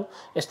कुराहरू,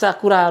 यस्ता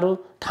कुराहरू,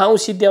 ठाउँ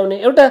सिद्ध्याउने,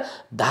 एउटा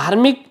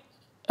धार्मिक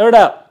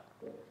एउटा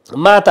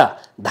माता,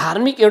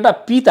 धार्मिक एउटा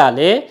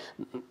पिताले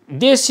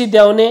देश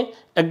सिद्ध्याउने,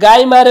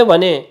 गाई मार्यो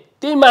भने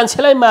त्यही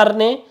मान्छेलाई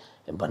मार्ने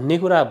भन्ने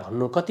कुरा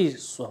भन्नु कति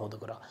सुहाउँदो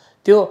कुरा।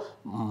 त्यो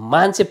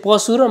मान्छे,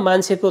 पशु र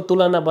मान्छेको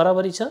तुलना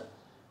बराबरी छ?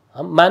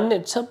 मान्ने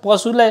छ?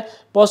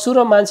 पशु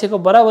र मान्छेको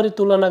बराबरी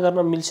तुलना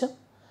गर्न मिल्छ?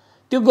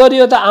 त्यो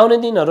गरियो त आउने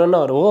दिनहरू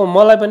नहरू हो।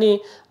 मलाई पनि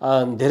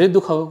धेरै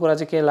दुःखको कुरा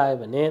चाहिँ के लाग्यो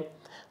भने,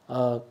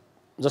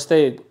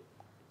 जस्तै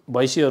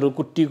भैँसीहरू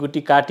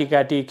कुटी काटी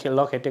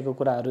लखेटेको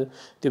कुराहरू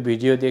त्यो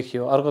भिडियो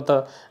देखियो। अर्को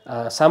त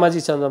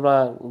सामाजिक सञ्जालमा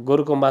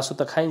गोरुको मासु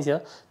त खाइन्छ,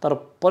 तर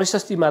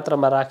प्रशस्ति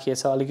मात्रामा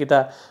राखिएछ। अलिकता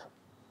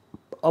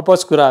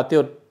अपच कुरा,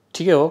 त्यो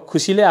ठिकै हो,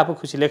 आफू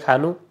खुसीले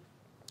खानु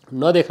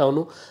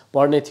नदेखाउनु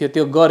पर्ने थियो,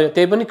 त्यो गर्यो।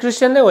 त्यही पनि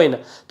क्रिस्चियन नै होइन,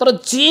 तर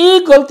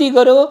जे गल्ती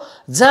गर्यो,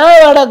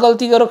 जहाँबाट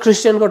गल्ती गर्यो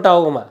क्रिस्चियनको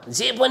टाउकोमा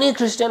जे पनि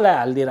क्रिस्चियनलाई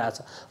हालिदिइरहेछ,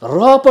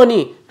 र पनि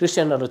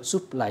क्रिस्चियनहरू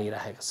चुप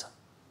लागिरहेको छ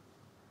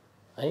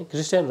है।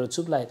 क्रिस्चियनहरू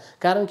चुप लागे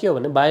कारण के हो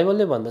भने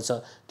बाइबलले भन्दछ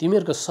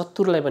तिमीहरूको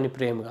शत्रुलाई पनि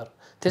प्रेम गर।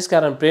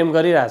 त्यसकारण प्रेम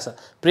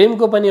गरिरहेछ।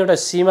 प्रेमको पनि एउटा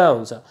सीमा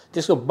हुन्छ,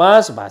 त्यसको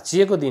बाँस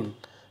भाँचिएको दिन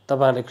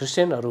तपाईँहरूले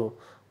क्रिस्चियनहरू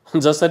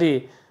जसरी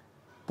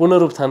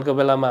पुनरुत्थानको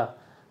बेलामा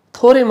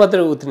थोरै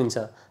मात्रै उत्रिन्छ,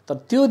 तर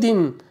त्यो दिन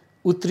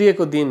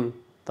उत्रिएको दिन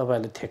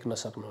तपाईँहरूले थेक्न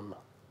सक्नुहुन्न।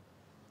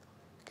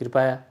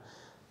 कृपया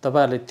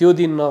तपाईहरुले त्यो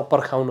दिन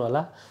नपर्खाउनु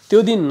होला,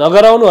 त्यो दिन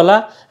नगराउनु होला।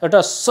 एउटा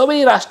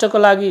सबै राष्ट्रको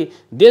लागि,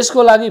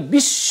 देशको लागि,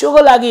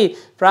 विश्वको लागि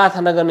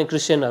प्रार्थना गर्ने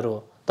क्रिस्चियनहरु हो।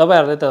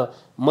 तपाईहरुले त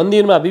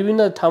मन्दिरमा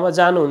विभिन्न ठाउँमा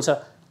जानुहुन्छ,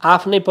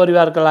 आफ्नै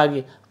परिवारका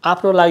लागि,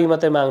 आफ्नो लागि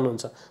मात्रै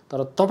माग्नुहुन्छ। तर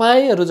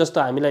तपाईहरु जस्तो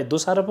हामीलाई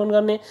दोषारोपण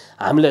गर्ने,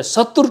 हामीलाई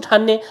शत्रु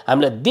ठान्ने,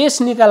 हामीलाई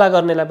देश निकाला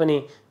गर्नेलाई पनि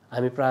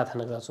हामी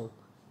प्रार्थना गर्छौं।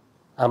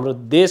 हाम्रो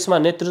देशमा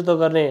नेतृत्व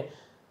गर्ने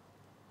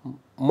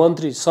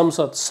मन्त्री,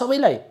 संसद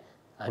सबैलाई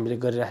हामीले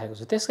गरिराखेको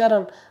छ।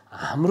 त्यसकारण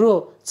हाम्रो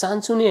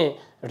चान्चुने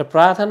एउटा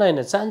प्रार्थना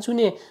हैन,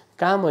 चान्चुने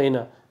काम हैन।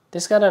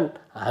 त्यसकारण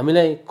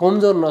हामीलाई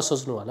कमजोर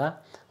नसोच्नु होला।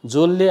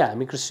 जसले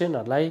हामी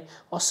क्रिस्चियनहरुलाई,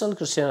 असल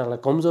क्रिस्चियनहरुलाई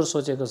कमजोर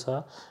सोचेको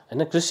छ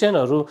हैन,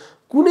 क्रिस्चियनहरु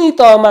कुनै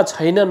तहमा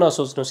छैन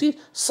नसोच्नुस् कि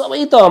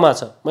सबै तहमा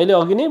छ। मैले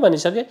अघि नै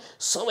भनिसके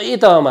सबै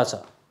तहमा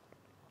छ।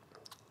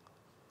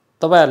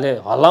 तपाईहरुले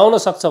हल्लाउन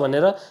सक्छ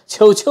भनेर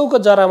छेउछेउको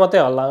जरा मात्रै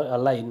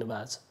हल्ला हिड्नु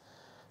भएको छ।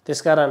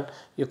 त्यसकारण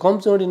यो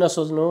कमजोरी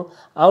नसोच्नु।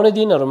 आउने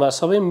दिनहरुमा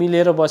सबै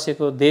मिलेर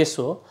बसेको देश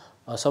हो,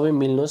 सबै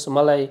मिल्नुस्।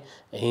 मलाई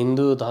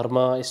हिन्दू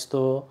धर्म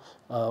यस्तो,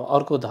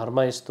 अर्को धर्म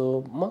यस्तो,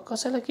 म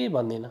कसैलाई के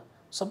भन्दिन।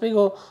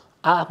 सबैको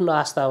आफ्नो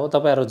आस्था हो।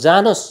 तपाईहरु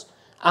जानुस्,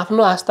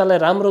 आफ्नो आस्थालाई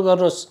राम्रो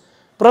गर्नुस्।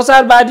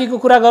 प्रचारवादीको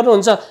कुरा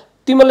गर्नुहुन्छ,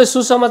 तिमीले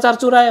सुसमाचार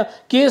चुरायो,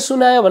 के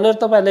सुनायो भनेर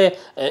तपाईहरुले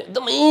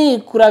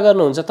एकदमै कुरा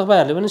गर्नुहुन्छ।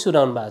 तपाईहरुले पनि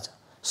सुनाउनु भएको छ।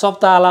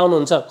 सप्ताह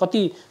लाउनुहुन्छ,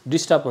 कति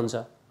डिस्टर्ब हुन्छ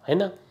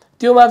हैन।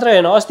 त्यो मात्रै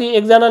हैन, अस्ति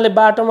एकजनाले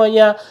बाटोमा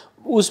यहाँ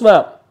उसमा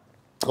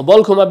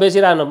बल्खुमा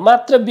बेचिरहनु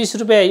मात्र 20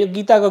 रुपैयाँ यो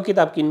गीताको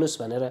किताब किन्नुस्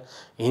भनेर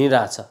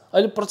हिँडिरहेछ।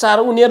 अहिले प्रचार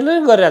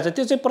उनीहरुले गरिरहेछ।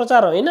 त्यो चाहिँ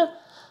प्रचार होइन,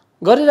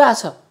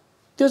 गरिरहेछ।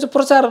 त्यो चाहिँ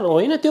प्रचार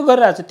होइन, त्यो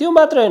गरिरहेछ। त्यो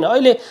मात्र हैन,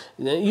 अहिले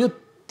यो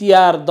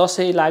तिहार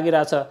दशैं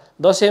लागिरहेछ,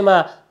 दशैंमा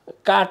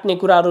काट्ने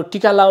कुराहरु,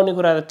 टीका लाउने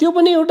कुराहरु, त्यो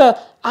पनि एउटा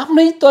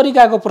आफ्नै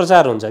तरिकाको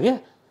प्रचार हुन्छ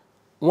के।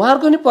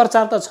 उहाँहरुको नि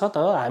प्रचार त छ त,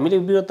 हामीले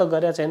विरोध त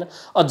गरेका छैन।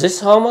 अझै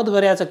सहमत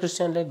गरेका छ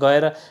क्रिस्चियनले,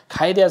 गएर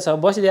खाइदिया छ,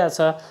 बसिदिया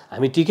छ।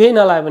 हामी टिकै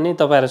नलाए पनि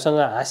तपाईहरुसँग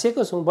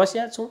हाँसेको छौं,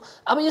 बसिया छौं।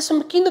 अब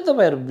यसमा किन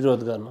तपाईहरु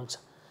विरोध गर्नुहुन्छ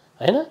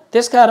हैन।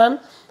 त्यसकारण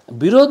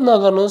विरोध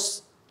नगर्नुस्।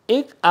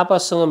 एक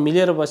आपससँग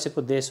मिलेर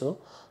बसेको देश हो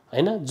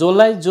हैन।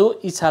 जसलाई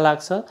जो इच्छा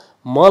लाग्छ,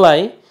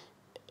 मलाई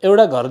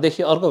एउटा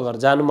घरदेखि अर्को घर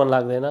जानु मन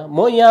लाग्दैन,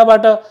 म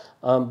यहाँबाट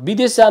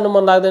विदेश जानु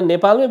मन लाग्दैन,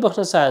 नेपालमै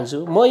बस्न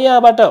चाहन्छु, म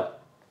यहाँबाट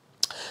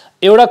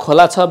एउटा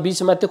खोला छ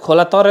बीचमा, त्यो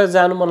खोला तरेर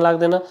जानु मन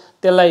लाग्दैन,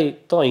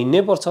 त्यसलाई त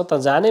हिँड्नै पर्छ, त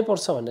जानै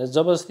पर्छ भनेर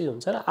जबरजस्ती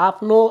हुन्छ र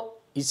आफ्नो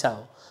इच्छा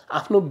हो,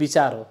 आफ्नो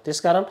विचार हो।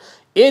 त्यसकारण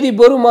यदि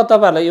बरु म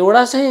तपाईहरुलाई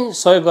एउटा चाहिँ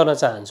सहयोग गर्न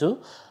चाहन्छु,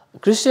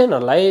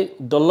 क्रिस्चियनहरुलाई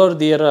डलर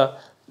दिएर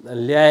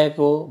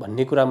ल्याएको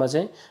भन्ने कुरामा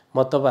चाहिँ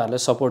म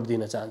तपाईहरुलाई सपोर्ट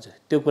दिन चाहन्छु।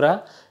 त्यो कुरा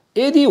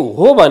यदि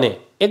हो भने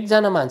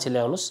एकजना मान्छे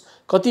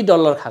ल्याउनुस्, कति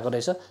डलर खाएको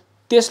रहेछ,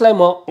 त्यसलाई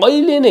म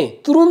अहिले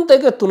नै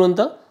तुरुन्तैको तुरुन्त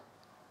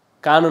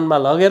कानुनमा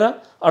लगेर,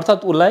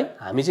 अर्थात् उसलाई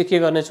हामी चाहिँ के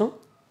गर्नेछौँ,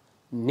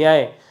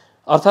 न्याय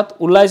अर्थात्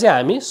उसलाई चाहिँ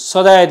हामी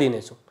सजाय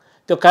दिनेछौँ।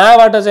 त्यो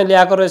कहाँबाट चाहिँ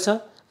ल्याएको रहेछ,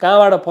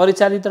 कहाँबाट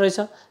परिचालित रहेछ,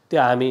 त्यो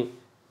हामी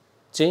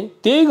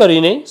चाहिँ त्यही गरी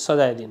नै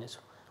सजाय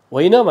दिनेछौँ।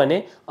 होइन भने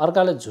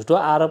अर्काले झुटो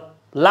आरोप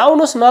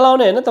लाउनुस्,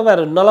 नलाउने होइन,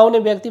 तपाईहरु नलाउने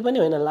व्यक्ति पनि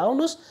होइन,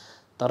 लाउनुस्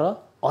तर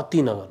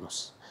अति नगर्नुस्।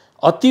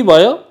 अति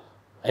भयो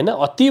हैन,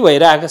 अति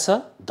भइरहेको छ।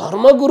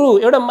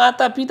 धर्मगुरु एउटा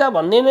मातापिता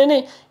भन्ने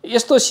नै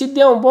यस्तो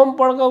सिद्ध्याउँ, बम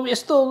पड्काऊ,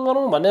 यस्तो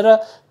गरौँ भनेर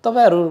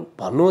तपाईहरु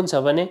भन्नुहुन्छ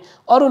भने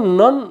अरु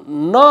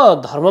न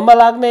धर्ममा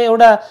लाग्ने,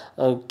 एउटा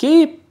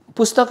केही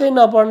पुस्तकै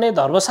नपढ्ने,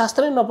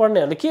 धर्मशास्त्रै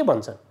नपढ्नेहरूले के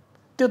भन्छन्,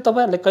 त्यो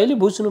तपाईहरुले कहिले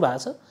बुझ्नु भएको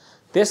छ।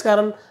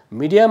 त्यसकारण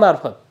मिडिया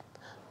मार्फत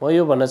म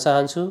यो भन्न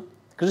चाहन्छु,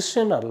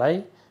 क्रिस्चियनहरुलाई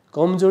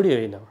कमजोरी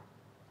होइन,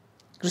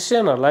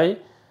 क्रिस्चियनहरुलाई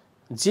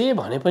जे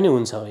भने पनि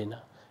हुन्छ होइन,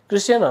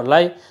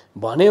 क्रिस्चियनहरुलाई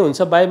भने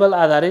हुन्छ बाइबल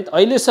आधारित।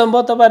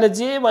 अहिलेसम्म तपाईहरुले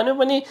जे भने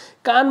पनि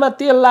कानमा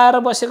तेल लाएर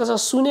बसेको छ,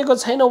 सुनेको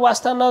छैन,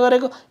 वास्ता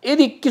नगरेको,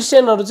 यदि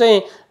क्रिस्चियनहरु चाहिँ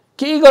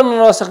केही गर्न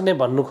नसक्ने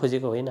भन्नु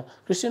खोजेको होइन।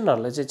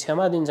 क्रिस्चियनहरुले चाहिँ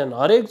क्षमा दिन्छन्,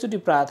 हरेकचोटि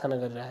प्रार्थना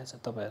गरिरहेछ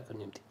तपाईहरुको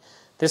निम्ति।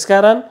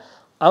 त्यसकारण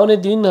आउने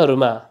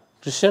दिनहरुमा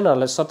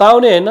क्रिस्चियनहरुलाई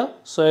सताउने होइन,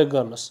 सहयोग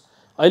गर्नुस्।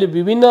 अहिले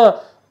विभिन्न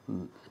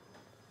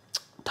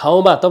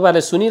ठाउँमा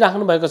तपाईहरुले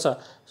सुनिराख्नु भएको छ,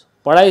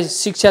 पढाइ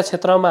शिक्षा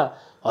क्षेत्रमा,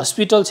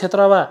 हस्पिटल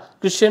क्षेत्रमा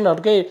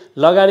क्रिस्चियनहरुकै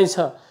लगानी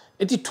छ।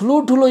 यति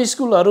ठुलो ठुलो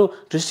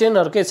स्कुलहरु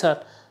क्रिस्चियनहरुकै छ।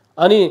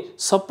 अनि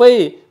सबै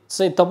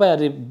चाहिँ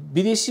तपाईहरुले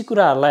विदेशी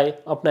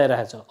कुराहरुलाई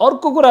अपनाइरहेको छ।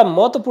 अर्को कुरा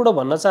महत्त्वपूर्ण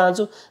भन्न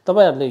चाहन्छु,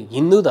 तपाईहरुले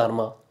हिन्दू धर्म,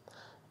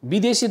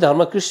 विदेशी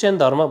धर्म, क्रिस्चियन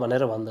धर्म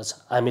भनेर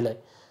भन्दछ हामीलाई।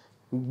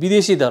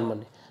 विदेशी धर्म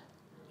नि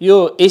यो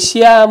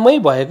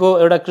एसियामै भएको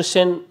एउटा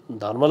क्रिस्चियन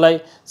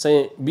धर्मलाई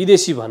चाहिँ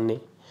विदेशी भन्ने।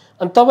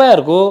 अनि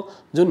तपाईहरुको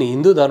जुन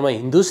हिन्दू धर्म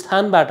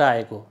हिन्दुस्तानबाट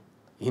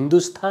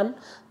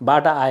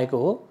आएको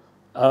हो,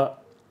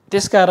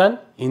 त्यसकारण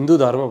हिन्दू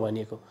धर्म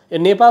भनिएको। यो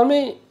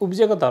नेपालमै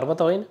उब्जेको धर्म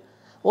त होइन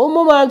हो।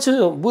 म मान्छु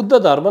बुद्ध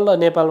धर्म ल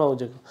नेपालमा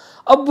उब्जेको।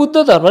 अब बुद्ध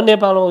धर्म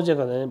नेपालमा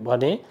उब्जेको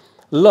भने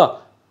ल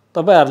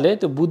तपाईहरुले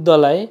त्यो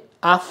बुद्धलाई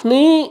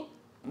आफ्नै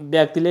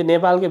व्यक्तिले,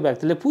 नेपालकै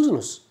व्यक्तिले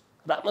पुज्नुस्,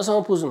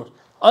 राम्रोसँग पुज्नुस्।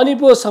 अनि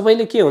पो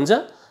सबैले के हुन्छ,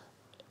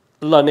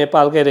 ल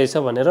नेपालकै रहेछ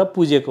भनेर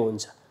पुजेको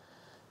हुन्छ।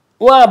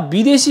 उहाँ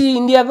विदेशी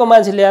इन्डियाको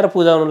मान्छे ल्याएर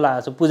पुजाउनु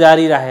लागेको छ,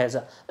 पुजारी राखेको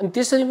छ। अनि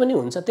त्यसरी पनि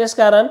हुन्छ।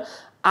 त्यसकारण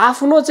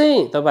आफ्नो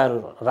चाहिँ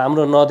तपाईँहरू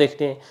राम्रो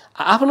नदेख्ने,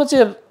 आफ्नो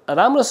चाहिँ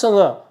राम्रोसँग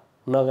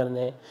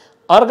नगर्ने,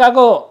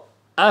 अर्काको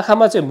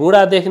आँखामा चाहिँ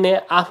मुडा देख्ने,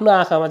 आफ्नो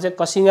आँखामा चाहिँ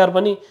कसिङ्गार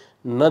पनि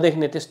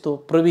नदेख्ने त्यस्तो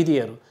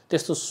प्रविधिहरू,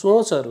 त्यस्तो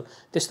सोचहरू,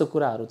 त्यस्तो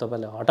कुराहरू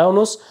तपाईँले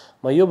हटाउनुहोस्।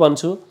 म यो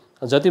भन्छु,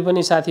 जति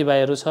पनि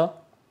साथीभाइहरू छ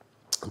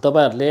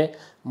तपाईहरुले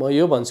म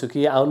यो भन्छु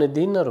कि आउने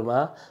दिनहरुमा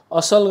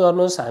असल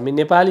गर्नुहोस्। हामी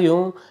नेपाली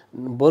हौं,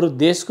 बरु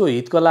देशको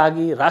हितको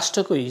लागि,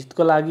 राष्ट्रको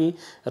हितको लागि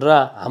र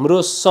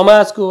हाम्रो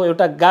समाजको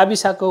एउटा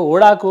गाविसको,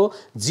 वडाको,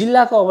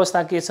 जिल्लाको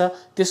अवस्था के छ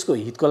त्यसको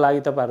हितको लागि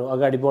तपाईहरु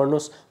अगाडि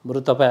बढ्नुहोस्। बरु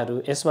तपाईहरु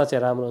यसमा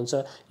चाहिँ राम्रो हुन्छ।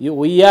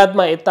 यो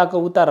यादमा यताको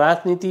उता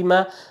राजनीतिमा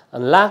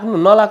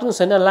नलाग्नु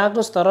छैन,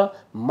 लाग्नुहोस्, तर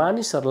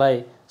मानिसहरुलाई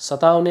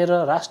सताउने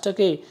र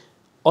राष्ट्रकै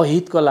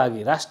अहितको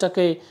लागि,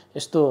 राष्ट्रकै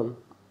यस्तो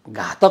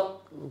घातक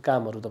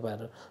कामहरु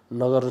तपाईहरु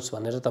नगर्नुहोस्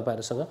भनेर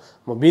तपाईहरुसँग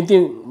म बिन्ती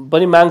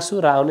पनि माग्छु।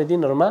 र आउने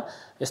दिनहरुमा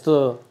यस्तो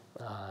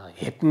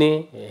हेप्ने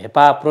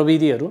हेपा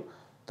प्रविधिहरु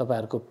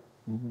तपाईहरुको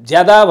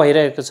ज्यादा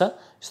भइरहेको छ,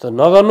 यस्तो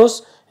नगर्नुहोस्।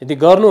 यदि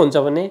गर्नुहुन्छ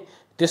भने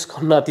त्यसको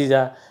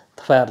नतिजा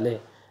तपाईहरुले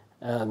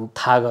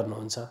थाहा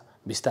गर्नुहुन्छ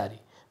बिस्तारै।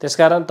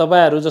 त्यसकारण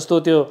तपाईहरु जस्तो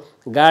त्यो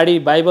गाडी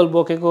बाइबल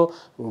बोकेको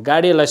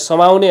गाडीलाई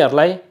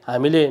समाउनेहरुलाई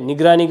हामीले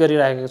निगरानी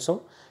गरिरहेका छौं।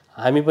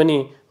 हामी पनि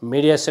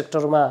मिडिया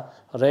सेक्टरमा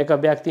रहेका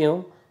व्यक्ति हौं।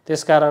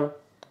 त्यसकारण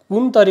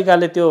कुन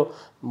तरिकाले त्यो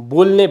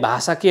बोल्ने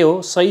भाषा के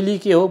हो, शैली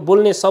के हो,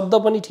 बोल्ने शब्द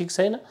पनि ठीक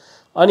छैन।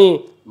 अनि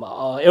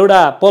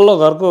एउटा पल्लो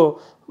घरको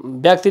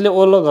व्यक्तिले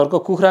ओल्लो घरको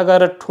कुखुरा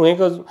गएर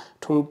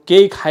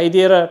केही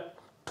खाइदिएर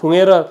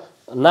ठुङेर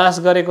नाश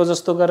गरेको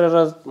जस्तो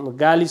गरेर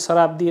गाली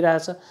शराब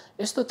दिइरहेछ।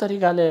 यस्तो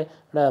तरिकाले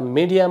एउटा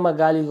मिडियामा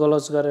गाली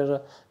गलौज गरेर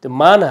त्यो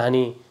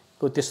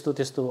मानहानिको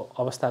त्यस्तो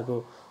अवस्थाको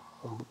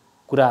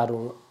कुराहरू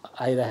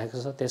आइरहेको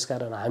छ।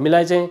 त्यसकारण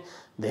हामीलाई चाहिँ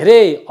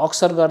धेरै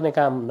अक्सर गर्ने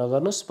काम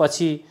नगर्नुहोस्।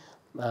 पछि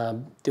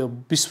त्यो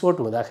विस्फोट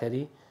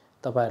हुँदाखेरि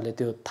तपाईहरुले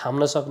त्यो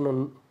थाम्न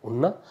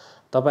सक्नुहुन्न।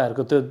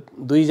 तपाईहरुको त्यो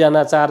 2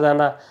 जना 4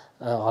 जना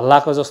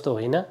हल्लाको जस्तो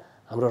होइन,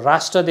 हाम्रो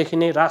राष्ट्रदेखि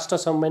नै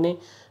राष्ट्रसम्म नै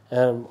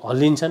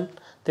हल्लिन्छन्।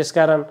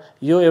 त्यसकारण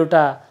यो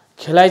एउटा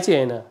खेलाइची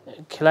होइन,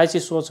 खेलाइची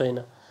सोच होइन।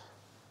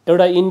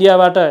 एउटा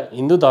इन्डियाबाट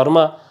हिन्दू धर्म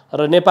र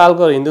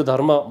नेपालको हिन्दू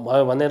धर्म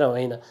भयो भनेर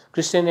होइन।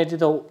 क्रिस्चियनिटी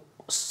त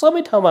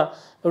सबै ठाउँमा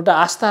एउटा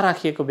आस्था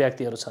राखिएको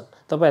व्यक्तिहरू छन्।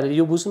 तपाईहरुले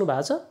यो बुझ्नु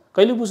भएको छ,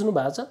 कहिले बुझ्नु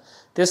भएको छ?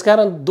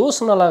 त्यसकारण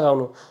दोष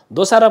नलगाउनु,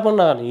 दोषारोपण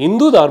नगर्नु।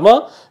 हिन्दू धर्म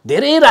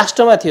धेरै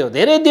राष्ट्रमा थियो,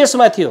 धेरै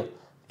देशमा थियो।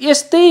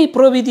 यस्तै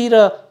प्रविधि र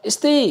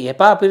यस्तै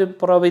हेपा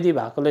प्रविधि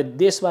भएकोले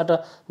देशबाट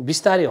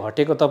बिस्तारै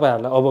हटेको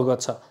तपाईहरुलाई अवगत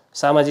छ,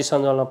 सामाजिक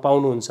सञ्जालमा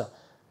पाउनुहुन्छ।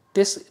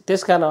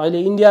 त्यसकारण अहिले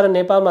इन्डिया र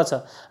नेपालमा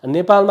छ।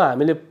 नेपालमा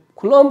हामीले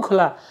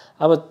खुलमखुला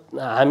अब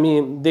हामी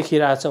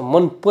देखिरहेछौँ,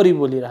 मन परि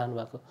बोलिरहनु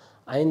भएको।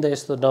 आइन्दा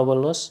यस्तो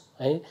नबोल्नुहोस्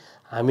है।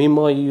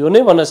 म यो नै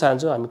भन्न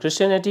चाहन्छु, हामी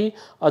क्रिस्चियनिटी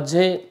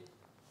अझै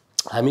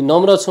हामी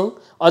नम्र छौँ,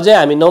 अझै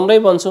हामी नम्रै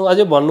बन्छौँ।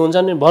 अझै भन्नुहुन्छ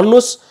भने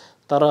भन्नुहोस्,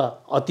 तर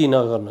अति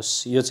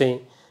नगर्नुहोस्। यो चाहिँ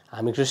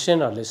हामी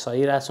क्रिस्चियनहरूले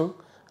सहिरहेछौँ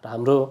र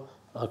हाम्रो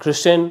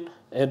क्रिस्चियन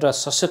एउटा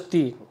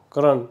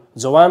सशक्तिकरण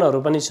जवानहरू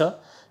पनि छ।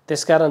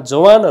 त्यसकारण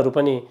जवानहरू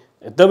पनि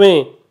एकदमै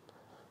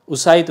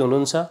उत्साहित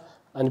हुनुहुन्छ।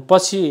 अनि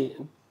पछि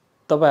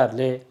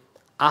तपाईहरुले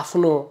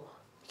आफ्नो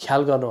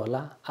ख्याल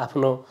गर्नुहोला,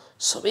 आफ्नो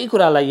सबै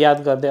कुरालाई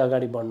याद गर्दै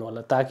अगाडि बढ्नु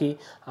होला, ताकि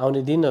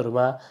आउने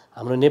दिनहरुमा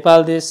हाम्रो नेपाल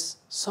देश,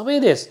 सबै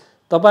देश,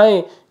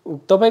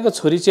 तपाईको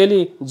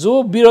छोरीचेली जो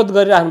विरोध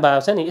गरिराख्नु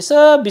भएको छ नि,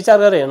 यसो विचार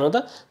गरेर हेर्नु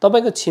त।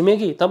 तपाईको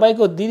छिमेकी,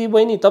 तपाईको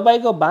दिदीबहिनी,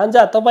 तपाईको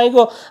भान्जा,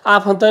 तपाईको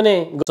आफन्त नै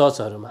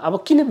चर्चहरुमा अब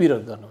किन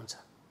विरोध गर्नुहुन्छ?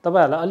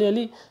 तपाईहरुलाई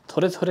अलिअलि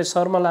थोरै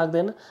शर्म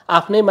लाग्दैन?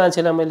 आफ्नै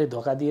मान्छेलाई मैले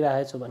धोका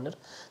दिइरहेको छु भनेर।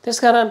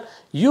 त्यसकारण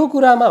यो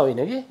कुरामा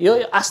होइन कि, यो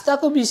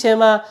आस्थाको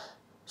विषयमा,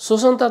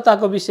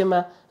 स्वतन्त्रताको विषयमा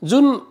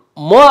जुन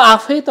म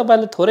आफै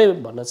तपाईले थोरै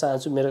भन्न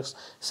चाहन्छु, मेरो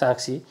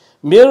साक्षी,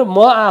 म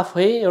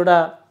आफै एउटा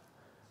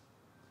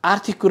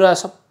आर्थिक कुरा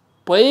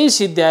सबै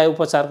सिद्ध्याए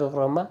उपचारको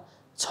क्रममा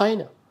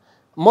छैन।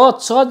 म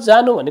चर्च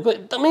जानु भनेको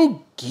एकदमै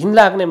घिन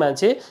लाग्ने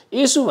मान्छे,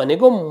 येशू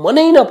भनेको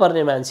मनै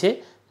नपर्ने मान्छे।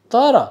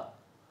 तर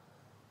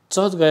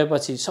चर्च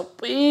गएपछि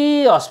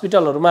सबै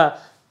हस्पिटलहरुमा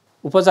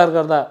उपचार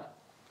गर्दा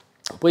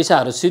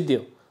पैसाहरू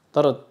सिद्धियो,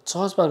 तर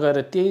चर्चमा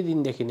गएर त्यही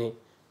दिनदेखि नै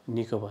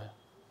निको भयो।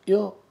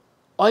 यो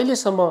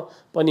अहिलेसम्म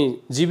पनि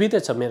जीवितै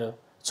छ मेरो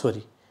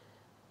छोरी।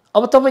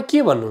 अब तपाईँ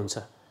के भन्नुहुन्छ?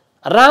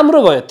 राम्रो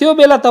भयो। त्यो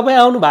बेला तपाईँ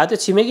आउनु भएको थियो,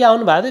 छिमेकी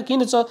आउनु भएको थियो,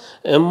 किन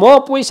म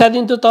पैसा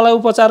दिन्छु तँलाई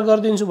उपचार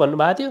गरिदिन्छु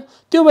भन्नुभएको थियो।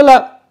 त्यो बेला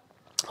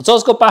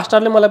चर्चको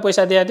पास्टरले मलाई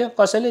पैसा दिएको थियो,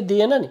 कसैले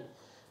दिएन नि।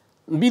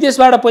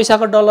 विदेशबाट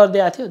पैसाको डलर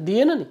दिएको थियो,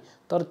 दिएन नि।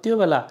 तर त्यो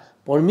बेला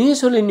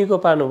परमेश्वरले निको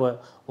पार्नुभयो।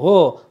 हो,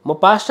 म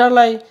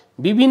पास्टरलाई,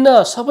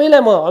 विभिन्न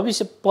सबैलाई, म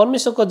अभिषेक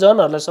परमेश्वरको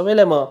जनहरूलाई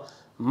सबैलाई म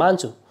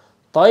मान्छु।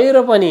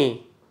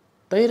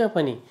 तैर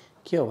पनि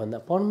के हो भन्दा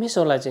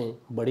परमेश्वरलाई चाहिँ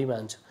बढी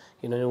मान्छु।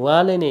 किनभने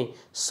उहाँले नै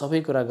सबै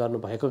कुरा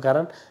गर्नुभएको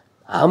कारण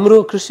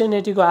हाम्रो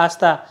क्रिस्चियनिटीको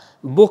आस्था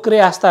बोक्रे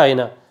आस्था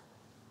होइन।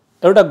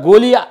 एउटा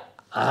गोली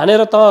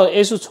हानेर त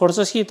यसो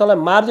छोड्छस् कि तँलाई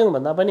मारिदिउँ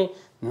भन्दा पनि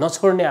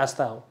नछोड्ने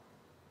आस्था हो।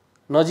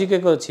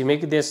 नजिकैको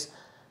छिमेकी देश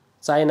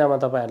चाइनामा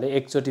तपाईँहरूले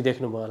एकचोटि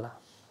देख्नुभयो होला,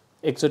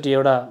 एकचोटि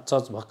एउटा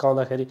चर्च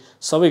भत्काउँदाखेरि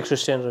सबै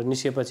क्रिस्चियनहरू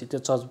निस्केपछि त्यो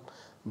चर्च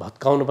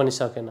भत्काउनु पनि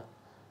सकेन।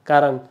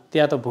 कारण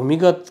त्यहाँ त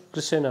भूमिगत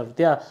क्रिस्चियनहरू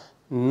त्यहाँ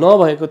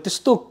नभएको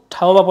त्यस्तो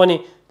ठाउँमा पनि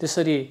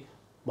त्यसरी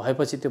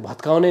भएपछि त्यो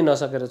भत्काउनै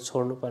नसकेर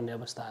छोड्नुपर्ने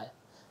अवस्था आयो।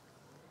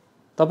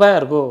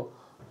 तपाईँहरूको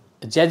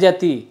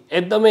ज्याज्याती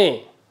एकदमै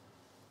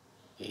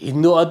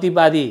हिन्दू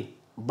अतिवादी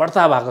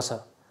बढ्ता भएको छ।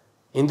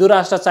 हिन्दू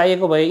राष्ट्र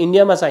चाहिएको भए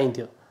इन्डियामा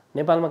चाहिन्थ्यो,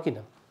 नेपालमा किन?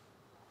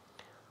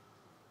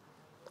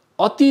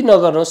 अति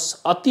नगर्नुहोस्,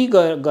 अति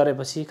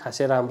गरेपछि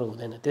खासै राम्रो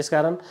हुँदैन।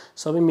 त्यसकारण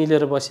सबै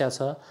मिलेर बसिया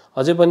छ।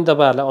 अझै पनि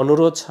तपाईँहरूलाई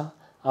अनुरोध छ,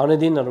 आउने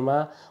दिनहरूमा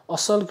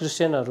असल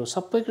क्रिस्चियनहरू,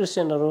 सबै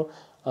क्रिस्चियनहरू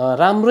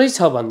राम्रै छ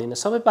भन्दिनँ,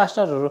 सबै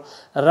पास्टरहरू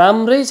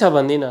राम्रै छ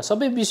भन्दिनँ,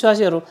 सबै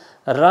विश्वासीहरू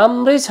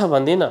राम्रै छ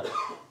भन्दिनँ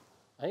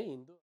है।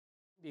 हिन्दू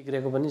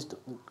बिग्रेको पनि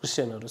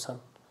क्रिस्चियनहरू छन्,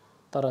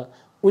 तर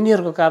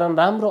उनीहरूको कारण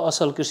राम्रो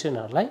असल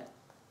क्रिस्चियनहरूलाई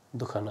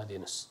दुःख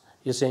नदिनुहोस्।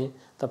 यो चाहिँ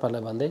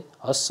तपाईँलाई भन्दै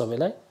हस्।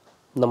 सबैलाई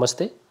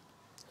नमस्ते,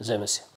 जय मसिह।